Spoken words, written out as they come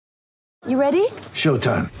You ready?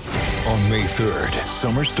 Showtime. On May 3rd,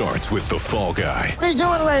 summer starts with The Fall Guy. Let's do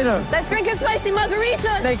it later. Let's drink a spicy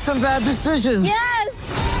margarita. Make some bad decisions.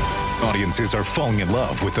 Yes! Audiences are falling in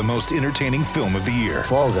love with the most entertaining film of the year.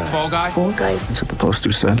 Fall Guy. Fall Guy? Fall Guy. That's what the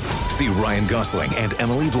poster said. See Ryan Gosling and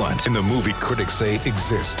Emily Blunt in the movie critics say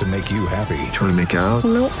exists to make you happy. Trying to make it out?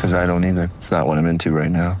 Nope. Because I don't either. It's not what I'm into right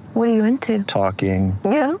now. What are you into? Talking.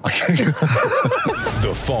 Yeah.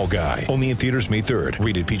 The Fall Guy. Only in theaters May 3rd.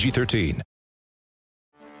 Rated PG-13.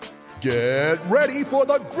 Get ready for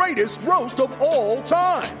the greatest roast of all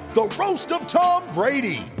time. The Roast of Tom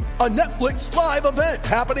Brady. A Netflix live event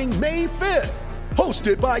happening May 5th.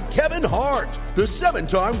 Hosted by Kevin Hart. The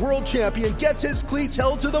 7-time world champion gets his cleats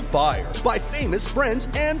held to the fire by famous friends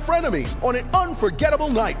and frenemies on an unforgettable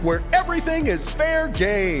night where everything is fair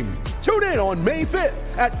game. Tune in on May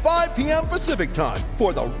 5th at 5 p.m. Pacific time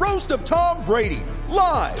for the Roast of Tom Brady.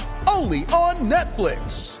 Live only on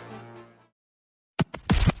Netflix.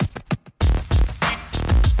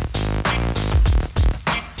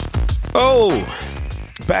 Oh,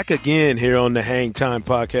 back again here on the Hang Time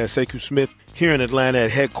Podcast. Sekou Smith here in Atlanta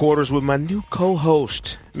at headquarters with my new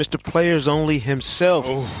co-host, Mr. Players Only himself,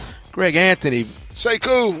 Greg Anthony.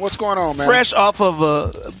 Sekou, what's going on, man? Fresh off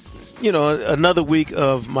of another week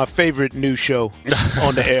of my favorite new show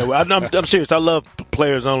on the air. I'm serious. I love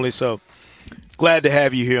Players Only, so glad to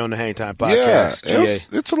have you here on the Hang Time Podcast. Yeah,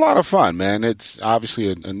 it's a lot of fun, man. It's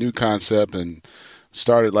obviously a new concept and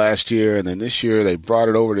started last year, and then this year they brought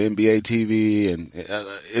it over to NBA TV, and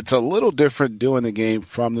it's a little different doing the game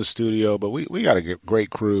from the studio, but we got a great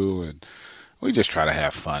crew, and we just try to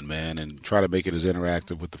have fun, man, and try to make it as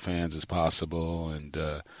interactive with the fans as possible, and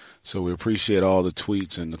so we appreciate all the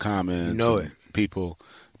tweets and the comments and people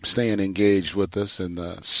staying engaged with us, and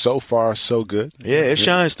so far, so good. Yeah, it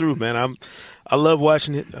shines through, man. I love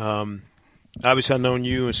watching it. Obviously, I've known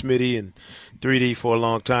you and Smitty and 3D for a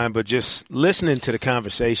long time, but just listening to the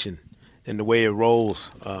conversation and the way it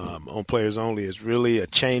rolls on Players Only is really a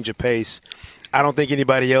change of pace. I don't think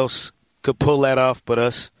anybody else could pull that off but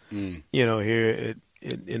us, here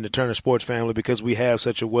in the Turner Sports family, because we have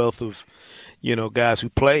such a wealth of, guys who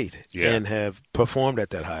played and have performed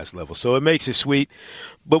at that highest level. So it makes it sweet.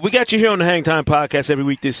 But we got you here on the Hang Time Podcast every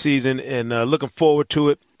week this season, and looking forward to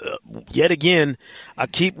it. Yet again, I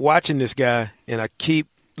keep watching this guy, and I keep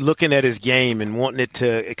looking at his game and wanting it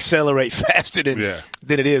to accelerate faster than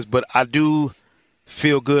it is. But I do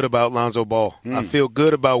feel good about Lonzo Ball. I feel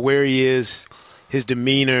good about where he is, his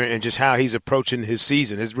demeanor, and just how he's approaching his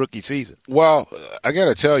season, his rookie season. Well, I got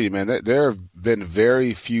to tell you, man, there have been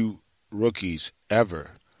very few rookies ever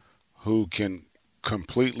who can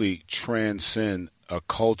completely transcend a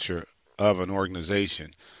culture of an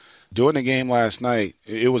organization. During the game last night,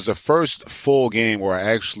 it was the first full game where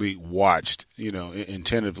I actually watched,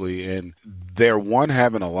 attentively, and they're, one,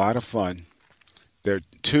 having a lot of fun. They're,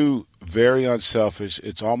 two, very unselfish.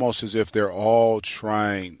 It's almost as if they're all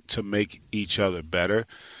trying to make each other better.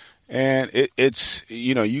 And it's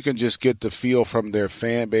you can just get the feel from their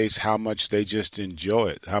fan base how much they just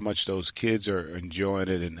enjoy it, how much those kids are enjoying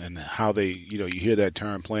it, and how they, you hear that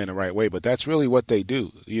term playing the right way. But that's really what they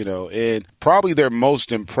do, and probably their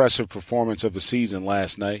most impressive performance of the season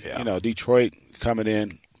last night. Yeah. Detroit coming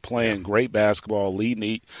in, playing great basketball, leading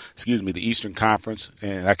the Eastern Conference.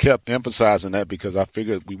 And I kept emphasizing that because I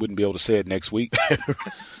figured we wouldn't be able to say it next week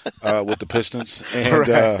with the Pistons.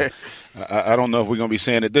 And I don't know if we're going to be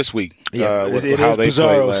saying it this week with how they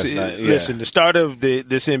played last night. Listen, the start of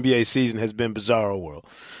this NBA season has been bizarro world.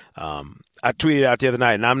 I tweeted out the other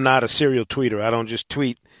night, and I'm not a serial tweeter. I don't just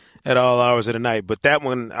tweet at all hours of the night. But that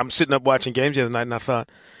one, I'm sitting up watching games the other night, and I thought,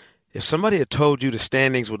 if somebody had told you the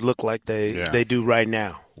standings would look like they do right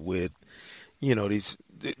now with,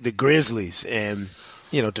 the Grizzlies and,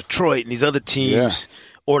 Detroit and these other teams,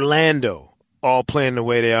 Orlando, all playing the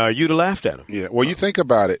way they are, you'd have laughed at them. Yeah, well, you think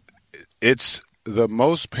about it. It's the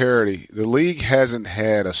most parity. The league hasn't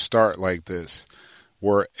had a start like this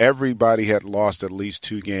where everybody had lost at least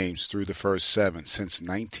 2 games through the first 7 since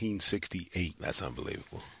 1968. That's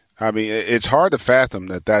unbelievable. I mean, it's hard to fathom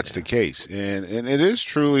that that's the case. And it is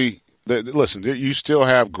truly – listen, you still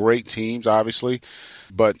have great teams, obviously,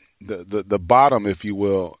 but the bottom, if you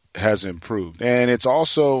will, has improved. And it's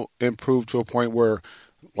also improved to a point where,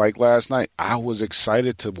 like last night, I was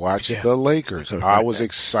excited to watch the Lakers. I was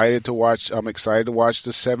excited to watch – I'm excited to watch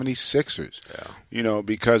the 76ers,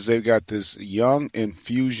 because they've got this young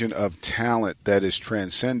infusion of talent that is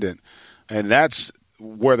transcendent. And that's –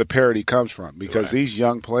 where the parity comes from, because these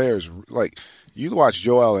young players, like you watch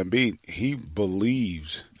Joel Embiid, he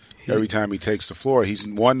believes every time he takes the floor. He's,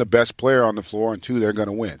 one, the best player on the floor, and two, they're going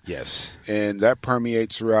to win. Yes. And that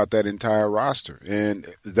permeates throughout that entire roster.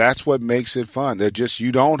 And that's what makes it fun. They're just,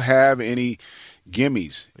 you don't have any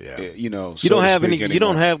gimmies. Yeah. You know, you don't have any. You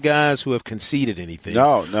don't have guys who have conceded anything.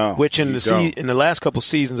 No. Which in the last couple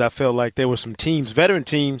seasons, I felt like there were some teams, veteran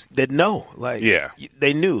teams, that know. Like,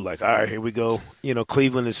 they knew. Like, all right, here we go. You know,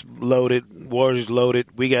 Cleveland is loaded, Warriors loaded.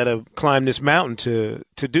 We got to climb this mountain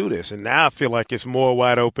to do this. And now I feel like it's more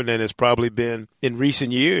wide open than it's probably been in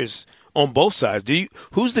recent years on both sides.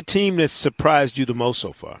 Who's the team that surprised you the most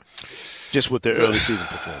so far, just with their early season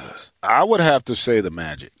performance? I would have to say the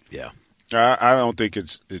Magic. Yeah. I don't think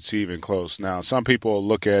it's even close. Now, some people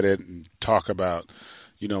look at it and talk about,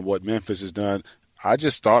 you know, what Memphis has done. I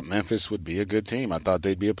just thought Memphis would be a good team. I thought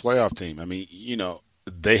they'd be a playoff team. I mean, you know,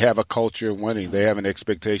 they have a culture of winning. They have an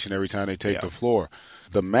expectation every time they take the floor.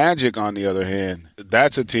 The Magic, on the other hand,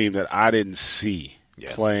 that's a team that I didn't see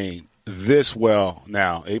playing this well.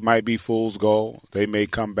 Now, it might be fool's gold. They may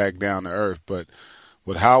come back down to earth, but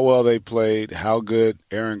with how well they played, how good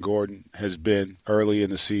Aaron Gordon has been early in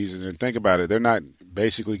the season, and think about it, they're not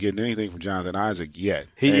basically getting anything from Jonathan Isaac yet.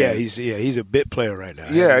 He's a bit player right now.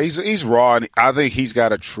 Yeah, he's raw, and I think he's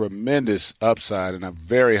got a tremendous upside and a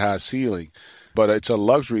very high ceiling. But it's a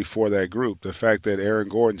luxury for that group, the fact that Aaron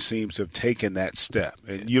Gordon seems to have taken that step.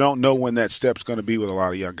 And you don't know when that step's going to be with a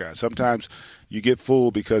lot of young guys. Sometimes you get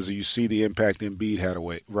fooled because you see the impact Embiid had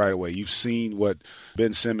right away. You've seen what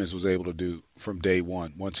Ben Simmons was able to do from day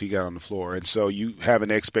one once he got on the floor. And so you have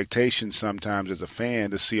an expectation sometimes as a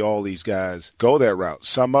fan to see all these guys go that route.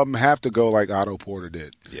 Some of them have to go like Otto Porter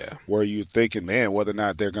did, where you're thinking, man, whether or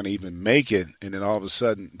not they're going to even make it, and then all of a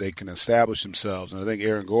sudden they can establish themselves. And I think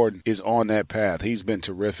Aaron Gordon is on that path. He's been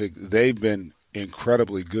terrific. They've been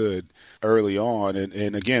incredibly good early on,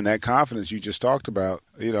 and again, that confidence you just talked about,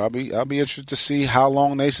 you know, I'll be interested to see how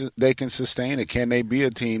long they can sustain it. Can they be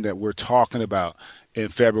a team that we're talking about in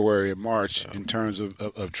February and March in terms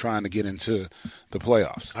of trying to get into the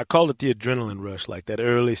playoffs? I call it the adrenaline rush, like that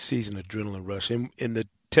early season adrenaline rush, and the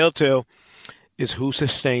telltale is who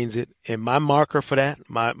sustains it. And my marker for that,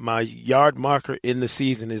 my yard marker in the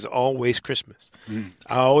season, is always Christmas.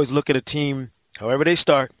 I always look at a team, however they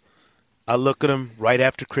start, I look at them right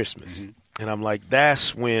after Christmas, and I'm like,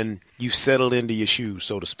 that's when you settled into your shoes,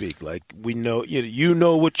 so to speak. Like, we know, you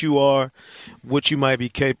know what you are, what you might be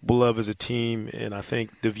capable of as a team, and I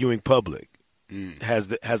think the viewing public has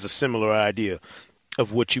a similar idea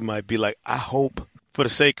of what you might be like. I hope, for the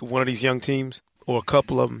sake of one of these young teams or a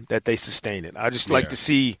couple of them, that they sustain it. I just like to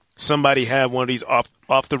see somebody have one of these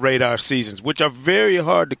off the radar seasons, which are very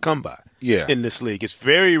hard to come by in this league. It's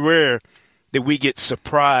very rare that we get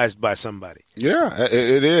surprised by somebody. Yeah,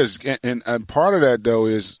 it is. And part of that, though,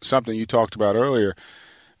 is something you talked about earlier.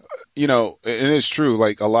 You know, and it's true.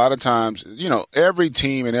 Like, a lot of times, you know, every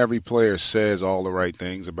team and every player says all the right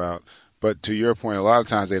things about, but to your point, a lot of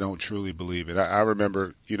times they don't truly believe it. I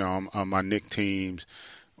remember, you know, on my Knicks teams,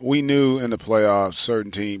 we knew in the playoffs,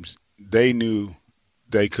 certain teams, they knew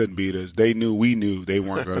they couldn't beat us. They knew we knew they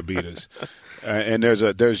weren't going to beat us. And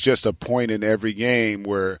there's just a point in every game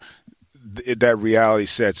where that reality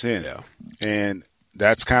sets in. And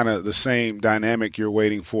that's kind of the same dynamic you're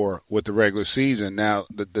waiting for with the regular season. Now,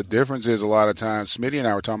 the difference is, a lot of times, Smitty and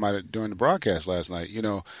I were talking about it during the broadcast last night, you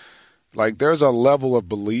know, like, there's a level of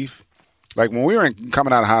belief. Like, when we were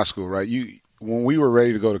coming out of high school, right, when we were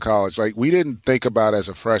ready to go to college, like, we didn't think about as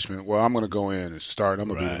a freshman, well, I'm going to go in and start, I'm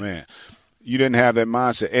going to be the man. You didn't have that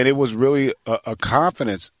mindset. And it was really a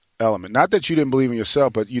confidence element. Not that you didn't believe in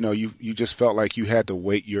yourself, but, you know, you just felt like you had to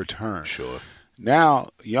wait your turn. Sure. Now,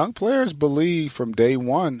 young players believe from day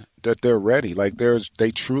one that they're ready. Like,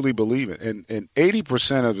 they truly believe it. And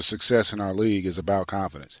 80% of the success in our league is about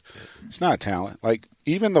confidence. It's not talent. Like,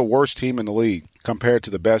 even the worst team in the league compared to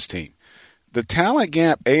the best team, the talent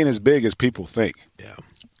gap ain't as big as people think. Yeah.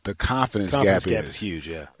 The confidence gap is huge,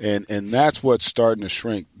 yeah. And that's what's starting to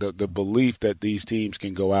shrink, the belief that these teams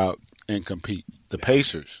can go out and compete. The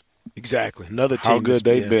Pacers. Exactly. Another team. How good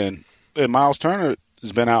they've been. And Miles Turner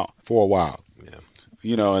has been out for a while. Yeah.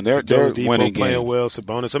 You know, and they're winning playing games. well,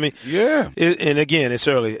 Sabonis. I mean, yeah. And again, it's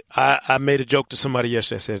early. I made a joke to somebody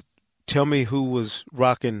yesterday. I said, tell me who was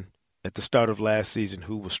rocking at the start of last season,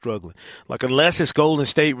 who was struggling. Like, unless it's Golden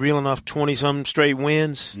State reeling off 20-something straight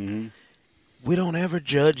wins, we don't ever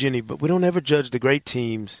judge we don't ever judge the great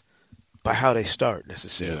teams by how they start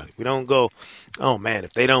necessarily. Yeah. We don't go, oh, man,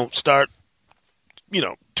 if they don't start,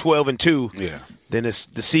 12-2, then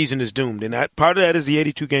the season is doomed. And part of that is the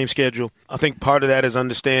 82-game schedule. I think part of that is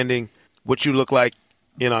understanding what you look like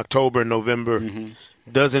in October and November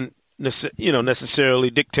doesn't necessarily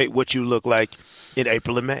dictate what you look like in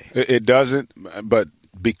April and May. It doesn't, but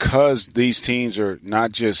because these teams are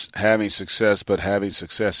not just having success, but having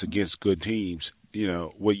success against good teams,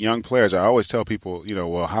 with young players, I always tell people,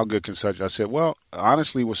 well, how good can such? I said, well,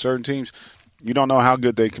 honestly, with certain teams, you don't know how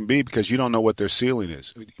good they can be because you don't know what their ceiling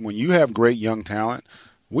is. When you have great young talent,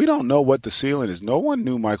 we don't know what the ceiling is. No one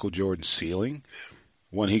knew Michael Jordan's ceiling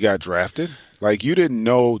when he got drafted. Like, you didn't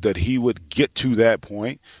know that he would get to that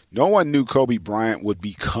point. No one knew Kobe Bryant would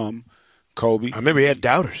become Kobe. I remember he had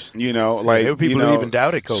doubters. There were people who even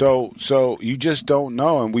doubted Kobe. So you just don't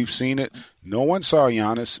know, and we've seen it. No one saw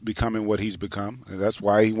Giannis becoming what he's become. And that's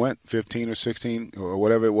why he went 15 or 16 or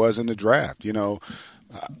whatever it was in the draft.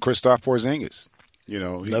 Kristaps Porzingis.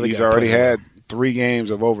 He's already had 3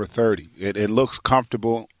 games of over 30. It looks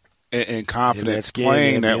comfortable and confident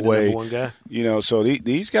playing that way. So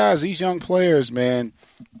these guys, these young players, man,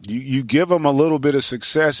 you give them a little bit of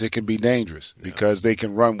success, it can be dangerous because they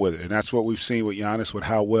can run with it. And that's what we've seen with Giannis, with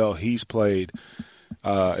how well he's played.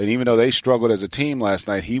 And even though they struggled as a team last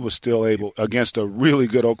night, he was still able, against a really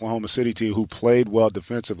good Oklahoma City team who played well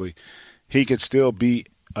defensively, he could still be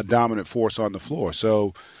a dominant force on the floor.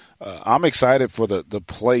 So I'm excited for the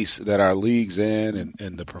place that our league's in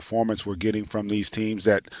and the performance we're getting from these teams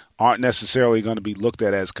that aren't necessarily going to be looked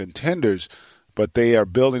at as contenders, but they are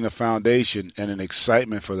building a foundation and an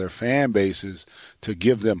excitement for their fan bases to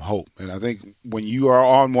give them hope. And I think when you are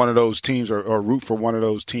on one of those teams or root for one of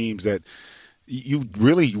those teams that you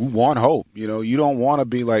really want hope. You don't want to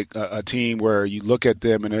be like a team where you look at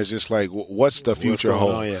them and it's just like, what's the future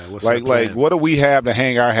hope? Like, what do we have to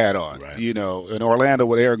hang our hat on? Right. In Orlando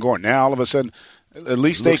with Aaron Gordon. Now, all of a sudden, at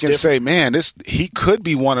least they can say, man, he could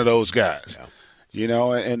be one of those guys.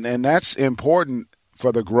 Yeah. And that's important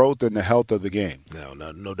for the growth and the health of the game.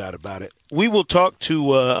 No doubt about it. We will talk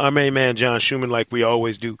to our main man, John Schumann, like we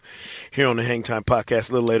always do here on the Hang Time Podcast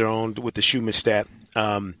a little later on with the Schumann stat.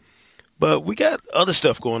 But we got other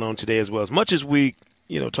stuff going on today as well. As much as we,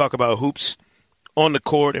 talk about hoops on the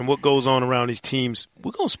court and what goes on around these teams,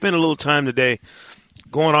 we're going to spend a little time today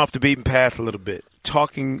going off the beaten path a little bit,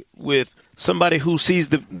 talking with somebody who sees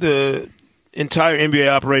the entire NBA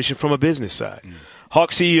operation from a business side.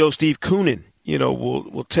 Hawks CEO Steve Koonin,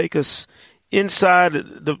 will take us inside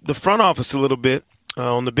the front office a little bit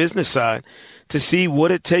on the business side to see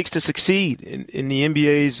what it takes to succeed in the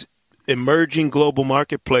NBA's emerging global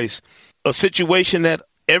marketplace, a situation that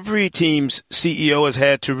every team's CEO has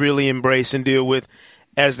had to really embrace and deal with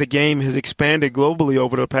as the game has expanded globally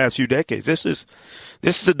over the past few decades. This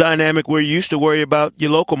is a dynamic where you used to worry about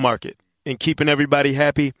your local market and keeping everybody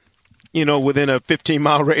happy, within a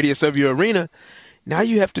 15-mile radius of your arena. Now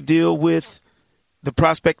you have to deal with the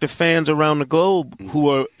prospective fans around the globe who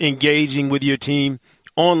are engaging with your team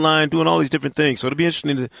online, doing all these different things. So it'll be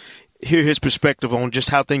interesting to hear his perspective on just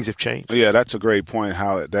how things have changed. Yeah, that's a great point,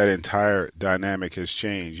 how that entire dynamic has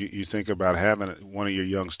changed. You think about having one of your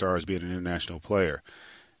young stars be an international player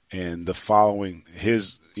and the following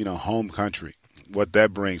his, home country, what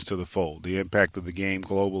that brings to the fold, the impact of the game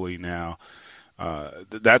globally now.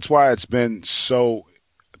 That's why it's been so,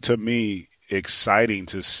 to me, exciting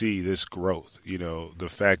to see this growth, the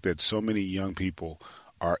fact that so many young people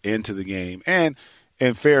are into the game. And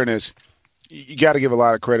in fairness, you got to give a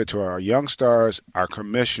lot of credit to our young stars, our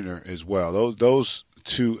commissioner as well. Those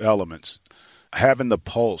two elements, having the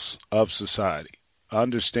pulse of society,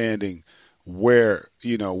 understanding where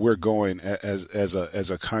we're going as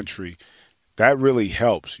a country, that really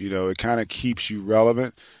helps. It kind of keeps you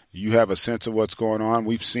relevant. You have a sense of what's going on.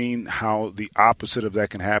 We've seen how the opposite of that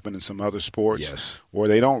can happen in some other sports, where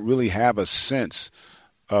they don't really have a sense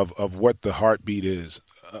of what the heartbeat is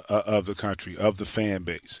of the country, of the fan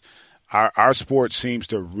base. Our sport seems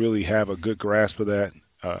to really have a good grasp of that,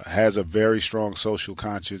 has a very strong social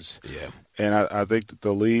conscience. Yeah. And I think that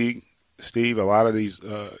the league, Steve, a lot of these,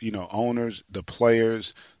 owners, the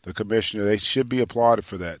players, the commissioner, they should be applauded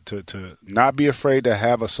for that, to not be afraid to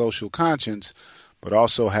have a social conscience, but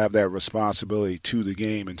also have that responsibility to the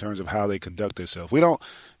game in terms of how they conduct themselves. We don't,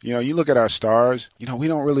 you look at our stars, we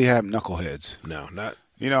don't really have knuckleheads. No, not.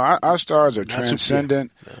 Our stars are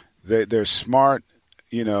transcendent. No. They're smart.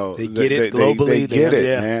 They get it globally. They get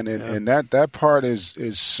it, man. And that part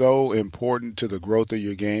is so important to the growth of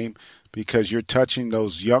your game, because you're touching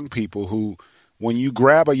those young people who, when you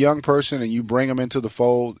grab a young person and you bring them into the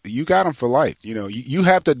fold, you got them for life. You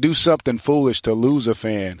have to do something foolish to lose a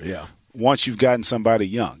fan. Yeah. Once you've gotten somebody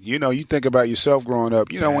young. You think about yourself growing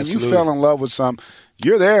up. When you fell in love with some,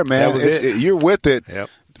 you're there, man. You're with it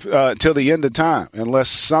till the end of time, unless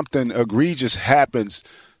something egregious happens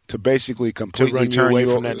to basically completely run you turn away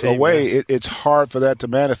you from that team, away, yeah. it's hard for that to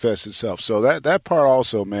manifest itself. So that part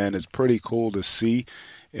also, man, is pretty cool to see.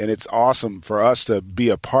 And it's awesome for us to be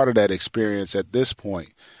a part of that experience at this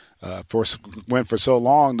point. For so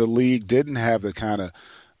long, the league didn't have the kind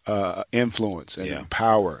of influence and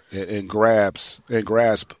power and grasp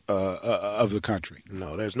of the country.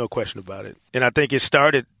 No, there's no question about it. And I think it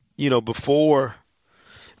started, before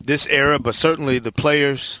this era, but certainly the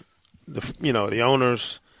players, the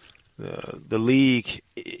owners, the league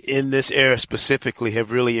in this era specifically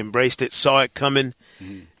have really embraced it, saw it coming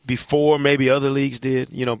before maybe other leagues did.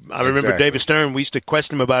 I remember David Stern, we used to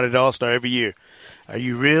question him about it at All-Star every year. Are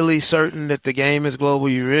you really certain that the game is global?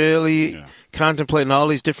 You really contemplating all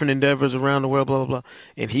these different endeavors around the world, blah, blah, blah?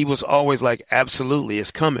 And he was always like, absolutely, it's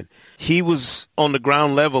coming. He was on the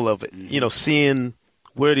ground level of it, seeing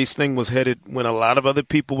where this thing was headed when a lot of other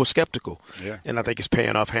people were skeptical. Yeah. And I think it's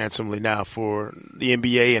paying off handsomely now for the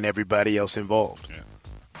NBA and everybody else involved. Yeah.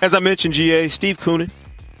 As I mentioned, GA, Steve Koonin,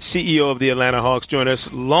 CEO of the Atlanta Hawks, joined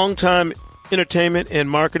us. Longtime entertainment and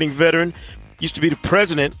marketing veteran. Used to be the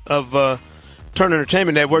president of Turner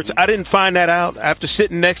Entertainment Networks. I didn't find that out after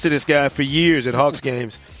sitting next to this guy for years at Hawks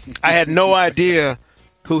games. I had no idea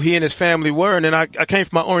who he and his family were. And then I came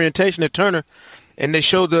for my orientation at Turner, and they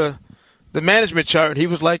showed the management chart, and he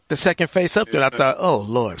was like the second face up there. And I thought, oh,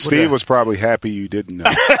 Lord. Steve was probably happy you didn't know.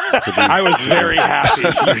 I was very happy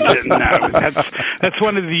you didn't know. That's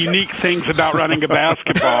one of the unique things about running a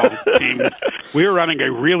basketball team. We were running a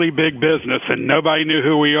really big business, and nobody knew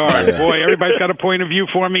who we are. Yeah. Boy, everybody's got a point of view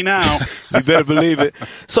for me now. You better believe it.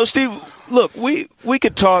 So, Steve, look, we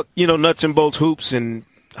could talk, nuts and bolts hoops and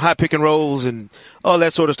high pick and rolls and all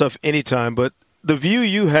that sort of stuff anytime, but the view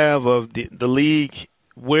you have of the league,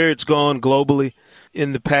 where it's gone globally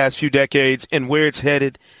in the past few decades and where it's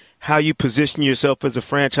headed, how you position yourself as a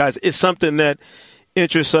franchise is something that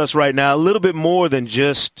interests us right now a little bit more than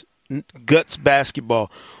just guts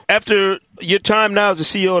basketball. After your time now as the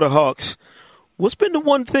CEO of the Hawks, what's been the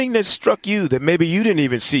one thing that struck you that maybe you didn't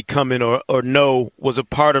even see coming or know was a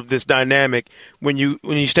part of this dynamic when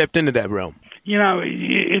you stepped into that realm?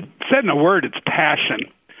 It said in a word, it's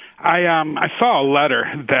passion. I saw a letter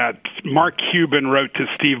that Mark Cuban wrote to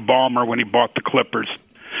Steve Ballmer when he bought the Clippers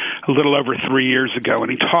a little over 3 years ago,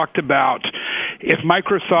 and he talked about if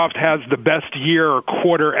Microsoft has the best year or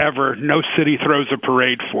quarter ever, no city throws a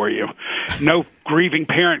parade for you. No grieving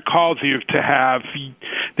parent calls you to have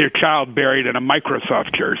their child buried in a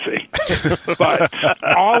Microsoft jersey. But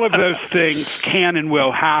all of those things can and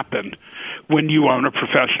will happen when you own a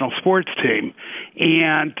professional sports team.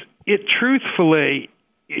 And it truthfully,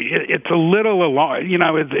 it's a little,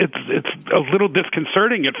 it's a little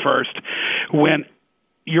disconcerting at first when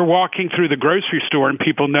you're walking through the grocery store and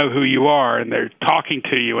people know who you are and they're talking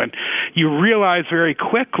to you, and you realize very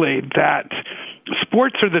quickly that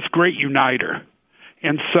sports are this great uniter.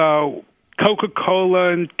 And so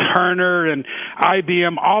Coca-Cola and Turner and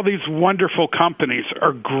IBM, all these wonderful companies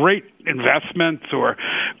are great investments or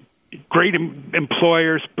great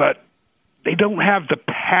employers, but they don't have the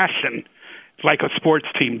passion like a sports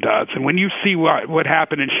team does. And when you see what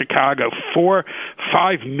happened in Chicago, 4-5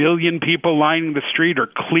 million people lining the street, or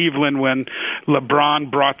Cleveland when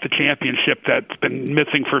LeBron brought the championship that's been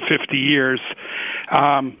missing for 50 years,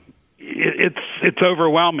 it's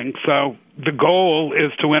overwhelming. So the goal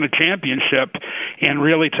is to win a championship and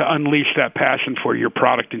really to unleash that passion for your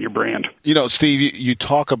product and your brand. Steve, you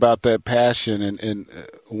talk about that passion, and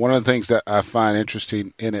one of the things that I find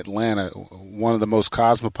interesting in Atlanta, one of the most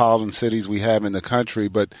cosmopolitan cities we have in the country,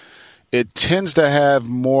 but it tends to have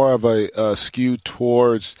more of a skew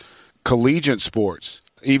towards collegiate sports.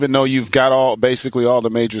 Even though you've got basically all the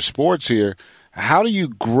major sports here, how do you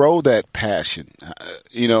grow that passion,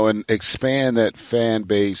 and expand that fan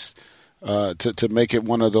base to make it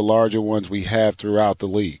one of the larger ones we have throughout the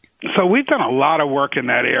league? So we've done a lot of work in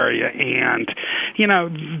that area, and,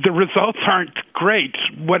 the results aren't great.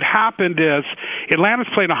 What happened is Atlanta's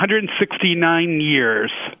played 169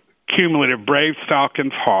 years, cumulative, Braves,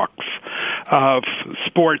 Falcons, Hawks, of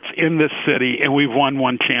sports in this city, and we've won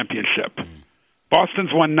one championship.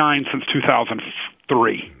 Boston's won 9 since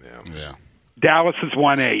 2003. Yeah. Dallas has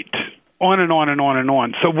won 8. On and on and on and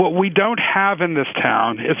on. So what we don't have in this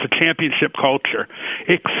town is a championship culture,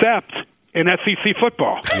 except in SEC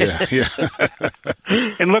football. Yeah.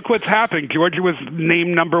 And look what's happening. Georgia was named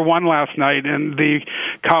number 1 last night in the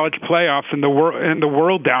college playoffs, and the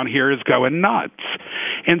world down here is going nuts.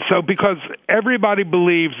 And so because everybody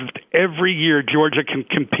believes that every year Georgia can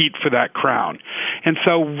compete for that crown. And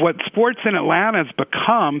so what sports in Atlanta has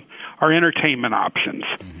become are entertainment options.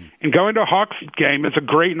 And going to a Hawks game is a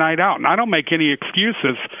great night out. And I don't make any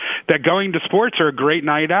excuses that going to sports are a great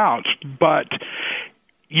night out. But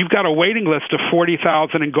you've got a waiting list of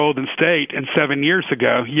 40,000 in Golden State, and 7 years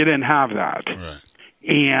ago, you didn't have that. Right.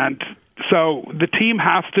 And so the team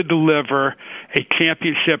has to deliver a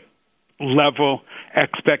championship-level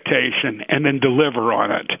expectation and then deliver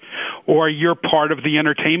on it, or you're part of the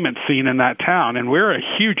entertainment scene in that town. And we're a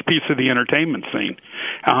huge piece of the entertainment scene.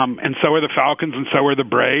 And so are the Falcons, and so are the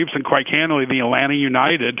Braves, and quite candidly, the Atlanta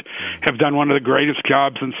United have done one of the greatest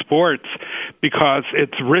jobs in sports because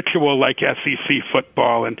it's ritual like SEC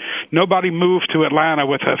football, and nobody moved to Atlanta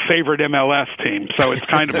with a favorite MLS team, so it's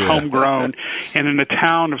kind of homegrown. And in a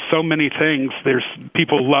town of so many things, there's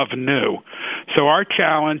people love new. So our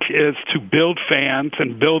challenge is to build fans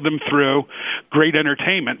and build them through great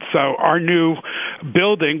entertainment. So our new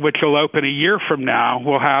building, which will open a year from now,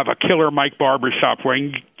 will have a killer Mike barbershop where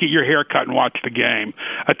you can get your hair cut and watch the game,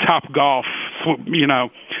 a Top Golf,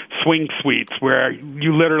 swing suites where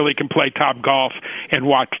you literally can play Top Golf and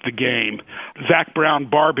watch the game, Zach Brown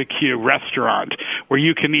Barbecue Restaurant where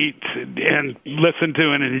you can eat and listen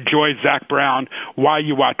to and enjoy Zach Brown while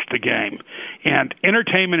you watch the game. And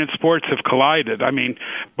entertainment and sports have collided. I mean,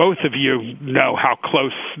 both of you know how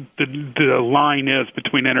close the line is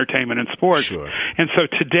between entertainment and sports. Sure. And so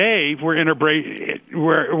today we're embracing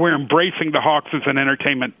the Hawks as an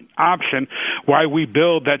entertainment option while we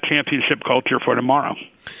build that championship culture for tomorrow.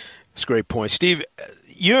 That's a great point. Steve,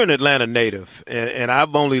 you're an Atlanta native, and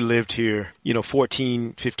I've only lived here,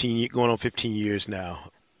 14, 15, going on 15 years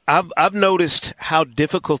now. I've noticed how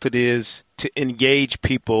difficult it is to engage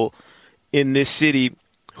people in this city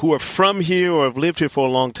who are from here or have lived here for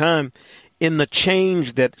a long time in the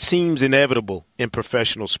change that seems inevitable in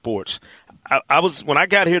professional sports. When I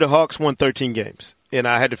got here, the Hawks won 13 games, and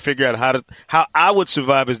I had to figure out how I would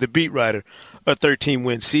survive as the beat writer a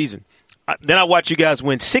 13-win season. Then I watched you guys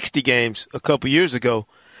win 60 games a couple years ago,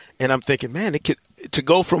 and I'm thinking, man, to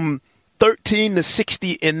go from 13 to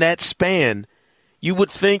 60 in that span, you would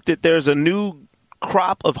think that there's a new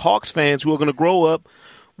crop of Hawks fans who are going to grow up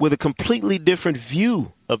with a completely different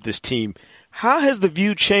view of this team. How has the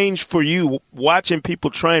view changed for you watching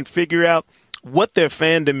people try and figure out what their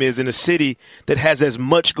fandom is in a city that has as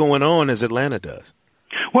much going on as Atlanta does?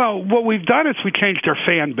 Well, what we've done is we changed our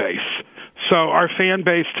fan base. So our fan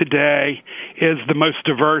base today is the most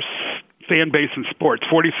diverse fan base in sports.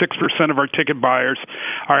 46% of our ticket buyers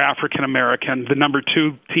are African American. The number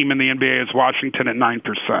 2 team in the NBA is Washington at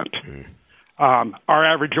 9%. Our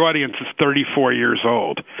average audience is 34 years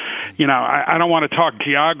old. I don't want to talk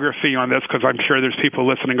geography on this because I'm sure there's people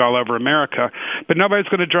listening all over America, but nobody's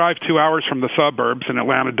going to drive 2 hours from the suburbs, and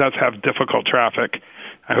Atlanta does have difficult traffic.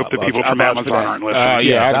 I hope the people from Amazon aren't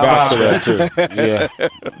listening. I'd vouch for that too. Yeah.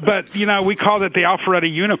 But, we call it the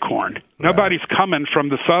Alpharetta Unicorn. Right. Nobody's coming from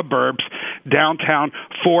the suburbs downtown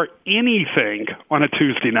for anything on a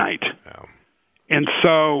Tuesday night. Wow. And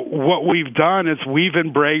so what we've done is we've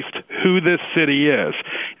embraced who this city is.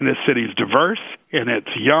 And this city's diverse, and it's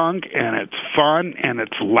young, and it's fun, and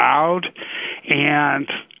it's loud, and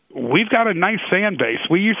we've got a nice fan base.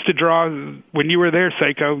 We used to draw, when you were there,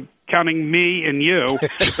 Seiko, counting me and you, there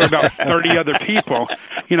were about 30 other people.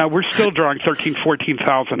 We're still drawing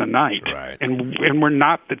 14,000 a night. Right. And we're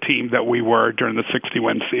not the team that we were during the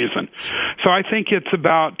 60-win season. So I think it's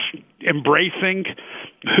about embracing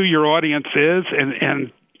who your audience is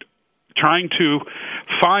and trying to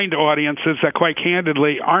find audiences that, quite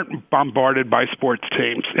candidly, aren't bombarded by sports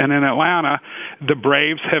teams. And in Atlanta, the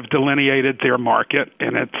Braves have delineated their market,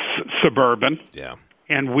 and it's suburban. Yeah.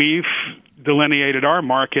 And we've delineated our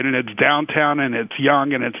market, and it's downtown, and it's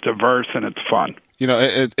young, and it's diverse, and it's fun.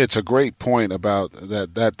 It's a great point about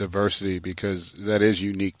that diversity because that is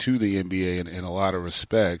unique to the NBA in a lot of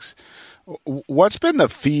respects. What's been the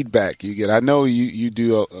feedback you get? I know you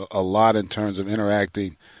do a lot in terms of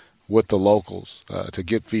interacting with the locals to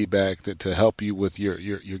get feedback to help you with your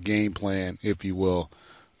game plan, if you will,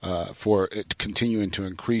 for it continuing to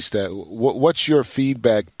increase that. What's your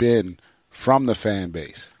feedback been from the fan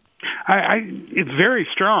base? It's very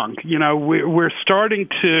strong. We're starting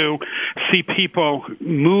to see people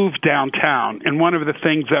move downtown, and one of the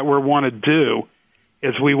things that we want to do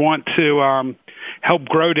is we want to help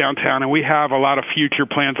grow downtown, and we have a lot of future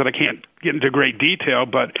plans that I can't get into great detail,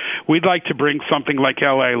 but we'd like to bring something like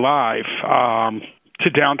LA Live to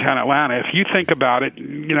downtown Atlanta. If you think about it,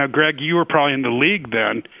 Greg, you were probably in the league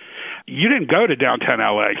then. You didn't go to downtown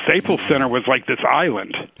LA. Staples Center was like this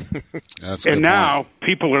island. That's a good And now point.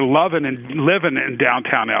 people are loving and living in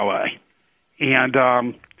downtown L.A. And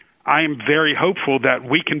I am very hopeful that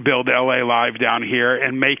we can build L.A. Live down here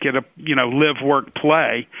and make it a, live, work,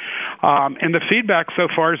 play. And the feedback so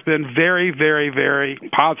far has been very, very, very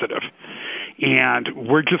positive. And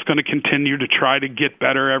we're just going to continue to try to get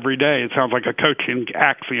better every day. It sounds like a coaching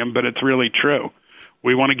axiom, but it's really true.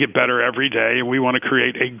 We want to get better every day, and we want to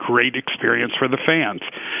create a great experience for the fans.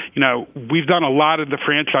 We've done a lot of the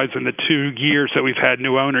franchise in the 2 years that we've had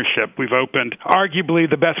new ownership. We've opened arguably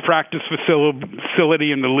the best practice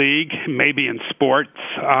facility in the league, maybe in sports.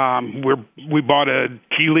 We bought a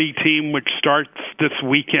G League team, which starts this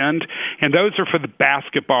weekend, and those are for the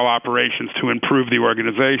basketball operations to improve the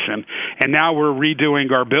organization. And now we're redoing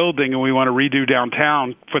our building, and we want to redo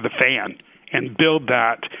downtown for the fan and build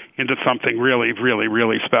that into something really, really,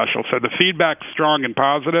 really special. So the feedback's strong and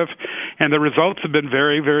positive, and the results have been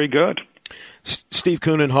very, very good. Steve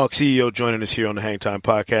Koonin, Hawk CEO, joining us here on the Hang Time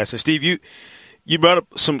Podcast. And, Steve, you brought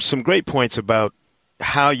up some great points about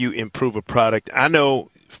how you improve a product. I know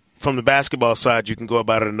from the basketball side you can go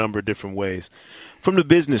about it a number of different ways. From the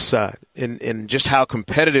business side and just how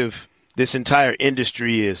competitive this entire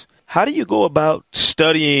industry is, how do you go about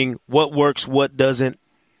studying what works, what doesn't,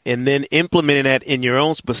 and then implementing that in your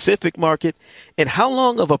own specific market? And how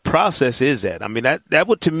long of a process is that? I mean, that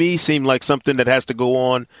would to me seem like something that has to go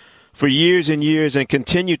on for years and years and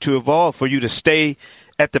continue to evolve for you to stay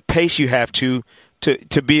at the pace you have to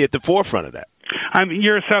be at the forefront of that.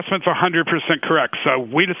 Your assessment's 100% correct. So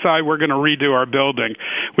we decide we're going to redo our building.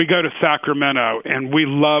 We go to Sacramento, and we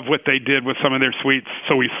love what they did with some of their suites,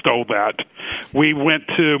 so we stole that. We went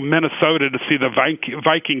to Minnesota to see the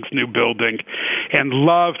Vikings' new building and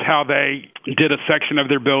loved how they did a section of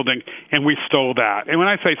their building, and we stole that. And when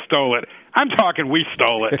I say stole it, I'm talking we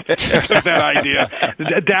stole it. Took that idea,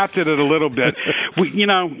 adapted it a little bit.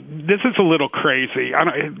 This is a little crazy.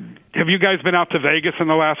 Have you guys been out to Vegas in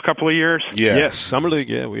the last couple of years? Yeah. Yes, Summer League,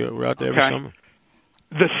 yeah. We're out there every summer.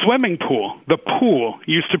 The swimming pool, the pool,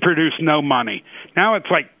 used to produce no money. Now it's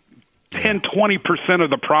like 10-20% of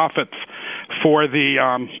the profits for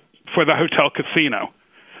the hotel casino.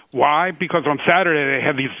 Why? Because on Saturday they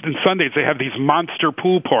have these, and Sundays they have these monster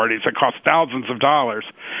pool parties that cost thousands of dollars.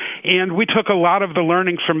 And we took a lot of the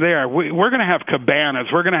learnings from there. We're going to have cabanas.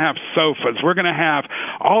 We're going to have sofas. We're going to have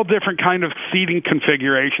all different kind of seating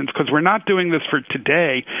configurations because we're not doing this for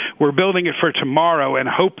today. We're building it for tomorrow and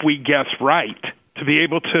hope we guess right, to be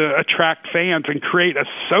able to attract fans and create a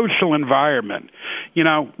social environment.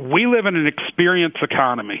 We live in an experience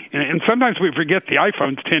economy, and sometimes we forget the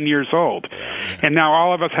iPhone's 10 years old. And now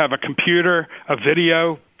all of us have a computer, a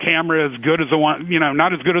video camera as good as the one,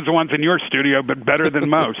 not as good as the ones in your studio, but better than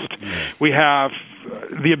most. We have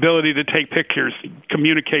the ability to take pictures,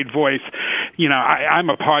 communicate voice. I'm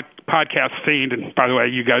a podcast fiend, and by the way,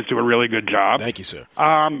 you guys do a really good job. Thank you, sir.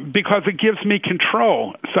 Because it gives me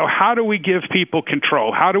control. So how do we give people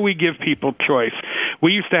control? How do we give people choice?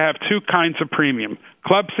 We used to have 2 kinds of premium,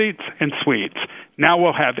 club seats and suites. Now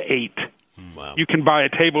we'll have 8. Wow. You can buy a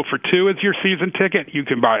table for 2 as your season ticket. You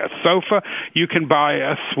can buy a sofa. You can buy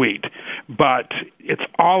a suite. But it's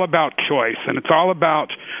all about choice, and it's all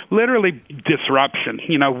about literally disruption.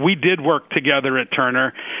 We did work together at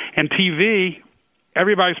Turner, and TV,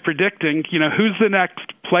 everybody's predicting, who's the next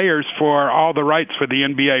players for all the rights for the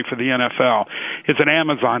NBA, for the NFL? Is it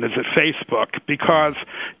Amazon? Is it Facebook? Because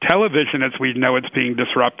television, as we know, it's being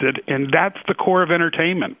disrupted, and that's the core of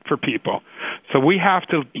entertainment for people. So we have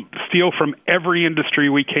to steal from every industry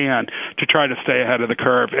we can to try to stay ahead of the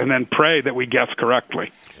curve and then pray that we guess correctly.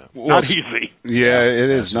 Not easy. Yeah, it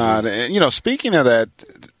is not. And, speaking of that,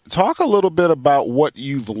 talk a little bit about what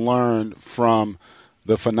you've learned from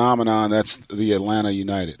the phenomenon that's the Atlanta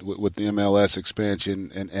United with the MLS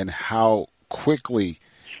expansion and how quickly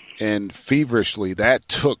and feverishly that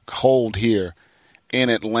took hold here in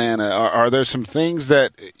Atlanta. Are there some things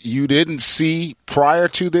that you didn't see prior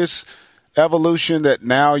to this evolution that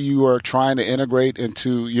now you are trying to integrate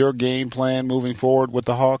into your game plan moving forward with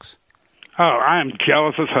the Hawks? Oh, I am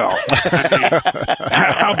jealous as hell.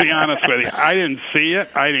 I'll be honest with you. I didn't see it.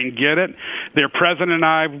 I didn't get it. Their president and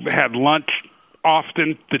I had lunch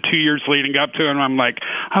often the 2 years leading up to it, and I'm like,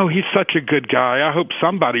 oh, he's such a good guy. I hope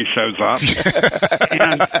somebody shows up.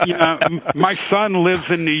 And, my son lives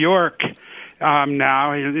in New York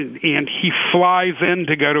now, and he flies in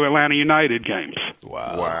to go to Atlanta United games.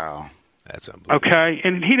 Wow. That's unbelievable. Okay,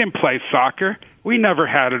 and he didn't play soccer. We never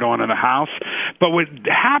had it on in the house. But what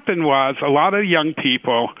happened was a lot of young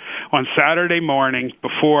people on Saturday morning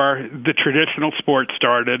before the traditional sport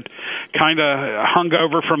started kind of hung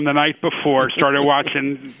over from the night before, started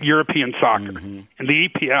watching European soccer. And the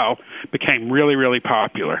EPL became really, really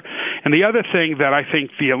popular. And the other thing that I think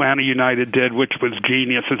the Atlanta United did, which was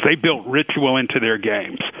genius, is they built ritual into their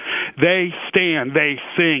games. They stand, they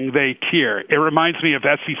sing, they cheer. It reminds me of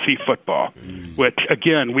SEC football, which,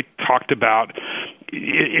 again, we talked about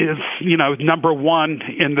is, number one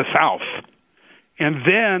in the South. And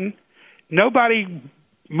then nobody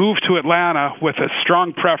moved to Atlanta with a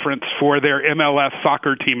strong preference for their MLS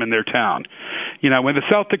soccer team in their town. When the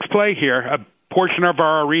Celtics play here, a portion of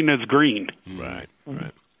our arena is green. Right.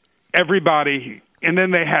 Everybody, and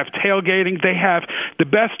then they have tailgating. They have the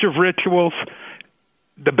best of rituals,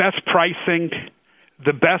 the best pricing,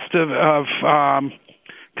 the best of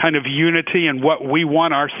kind of unity and what we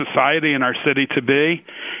want our society and our city to be.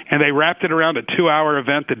 And they wrapped it around a 2-hour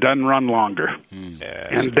event that doesn't run longer.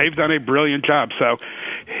 And they've done a brilliant job. So,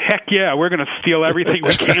 heck yeah, we're going to steal everything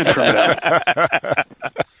we can from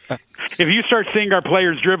them. If you start seeing our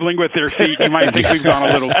players dribbling with their feet, you might think we've gone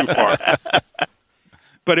a little too far.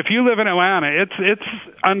 But if you live in Atlanta, it's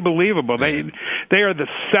unbelievable. They are the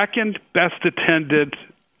second best attended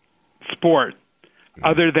sport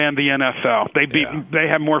other than the NFL. They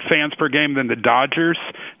have more fans per game than the Dodgers,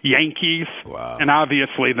 Yankees, and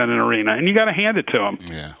obviously than an arena. And you got to hand it to them.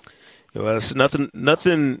 Yeah. Well, it's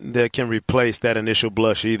nothing that can replace that initial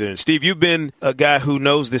blush either. And Steve, you've been a guy who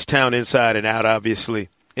knows this town inside and out, obviously.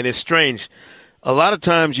 And it's strange. A lot of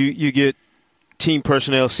times you get team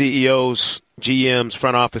personnel, CEOs, GMs,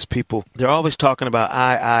 front office people. They're always talking about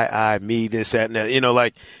I, me, this, that, and that.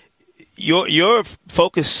 Like your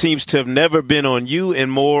focus seems to have never been on you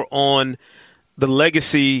and more on the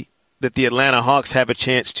legacy that the Atlanta Hawks have a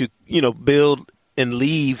chance to, build and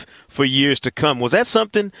leave for years to come. Was that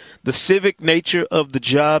something, the civic nature of the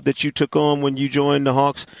job that you took on when you joined the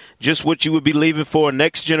Hawks, just what you would be leaving for a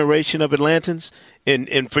next generation of Atlantans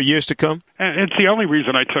and for years to come? It's the only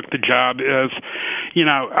reason I took the job is,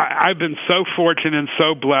 I've been so fortunate and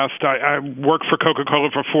so blessed. I worked for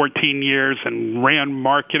Coca-Cola for 14 years and ran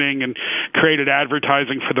marketing and created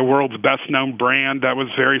advertising for the world's best-known brand that was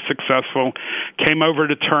very successful. Came over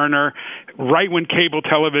to Turner right when cable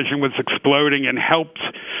television was exploding and helped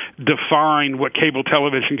define what cable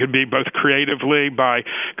television could be, both creatively by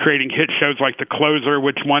creating hit shows like The Closer,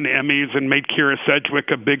 which won Emmys and made Kira Sedgwick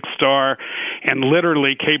a big star. And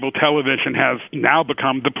literally, cable television has now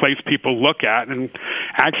become the place people look at. And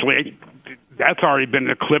actually, that's already been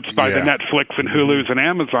eclipsed by the Netflix and Hulus and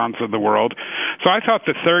Amazons of the world. So I thought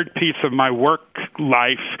the third piece of my work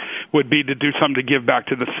life would be to do something to give back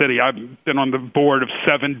to the city. I've been on the board of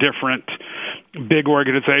 7 different big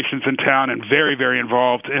organizations in town and very, very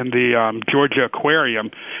involved in the Georgia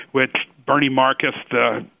Aquarium, which Bernie Marcus,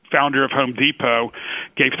 the founder of Home Depot,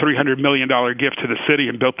 gave $300 million gift to the city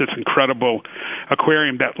and built this incredible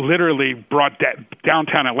aquarium that literally brought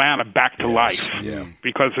downtown Atlanta back to life.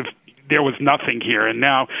 Because of there was nothing here. And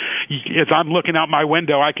now, as I'm looking out my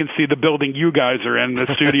window, I can see the building you guys are in, the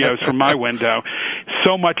studios from my window.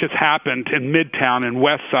 So much has happened in Midtown and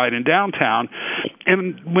West Side and downtown.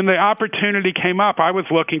 And when the opportunity came up, I was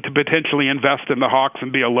looking to potentially invest in the Hawks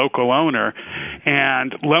and be a local owner.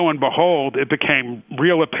 And lo and behold, it became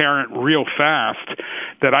real apparent real fast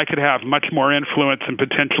that I could have much more influence and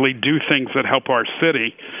potentially do things that help our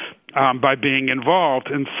city by being involved.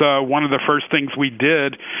 And so one of the first things we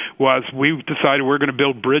did was we decided we're going to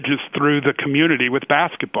build bridges through the community with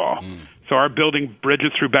basketball. So our building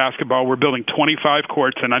bridges through basketball, we're building 25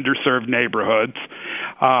 courts in underserved neighborhoods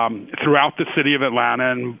throughout the city of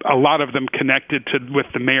Atlanta, and a lot of them connected with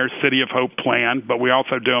the Mayor's City of Hope plan, but we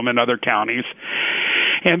also do them in other counties.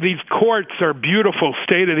 And these courts are beautiful,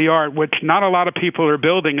 state-of-the-art, which not a lot of people are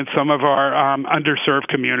building in some of our underserved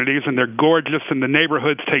communities, and they're gorgeous, and the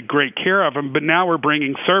neighborhoods take great care of them, but now we're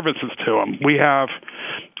bringing services to them. We have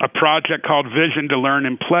a project called Vision to Learn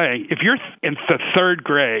and Play. If you're in the 3rd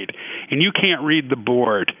grade and you can't read the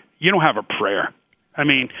board, you don't have a prayer. I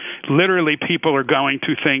mean, literally people are going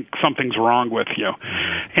to think something's wrong with you.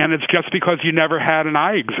 And it's just because you never had an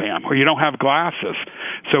eye exam or you don't have glasses.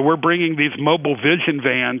 So we're bringing these mobile vision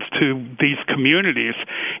vans to these communities,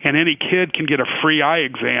 and any kid can get a free eye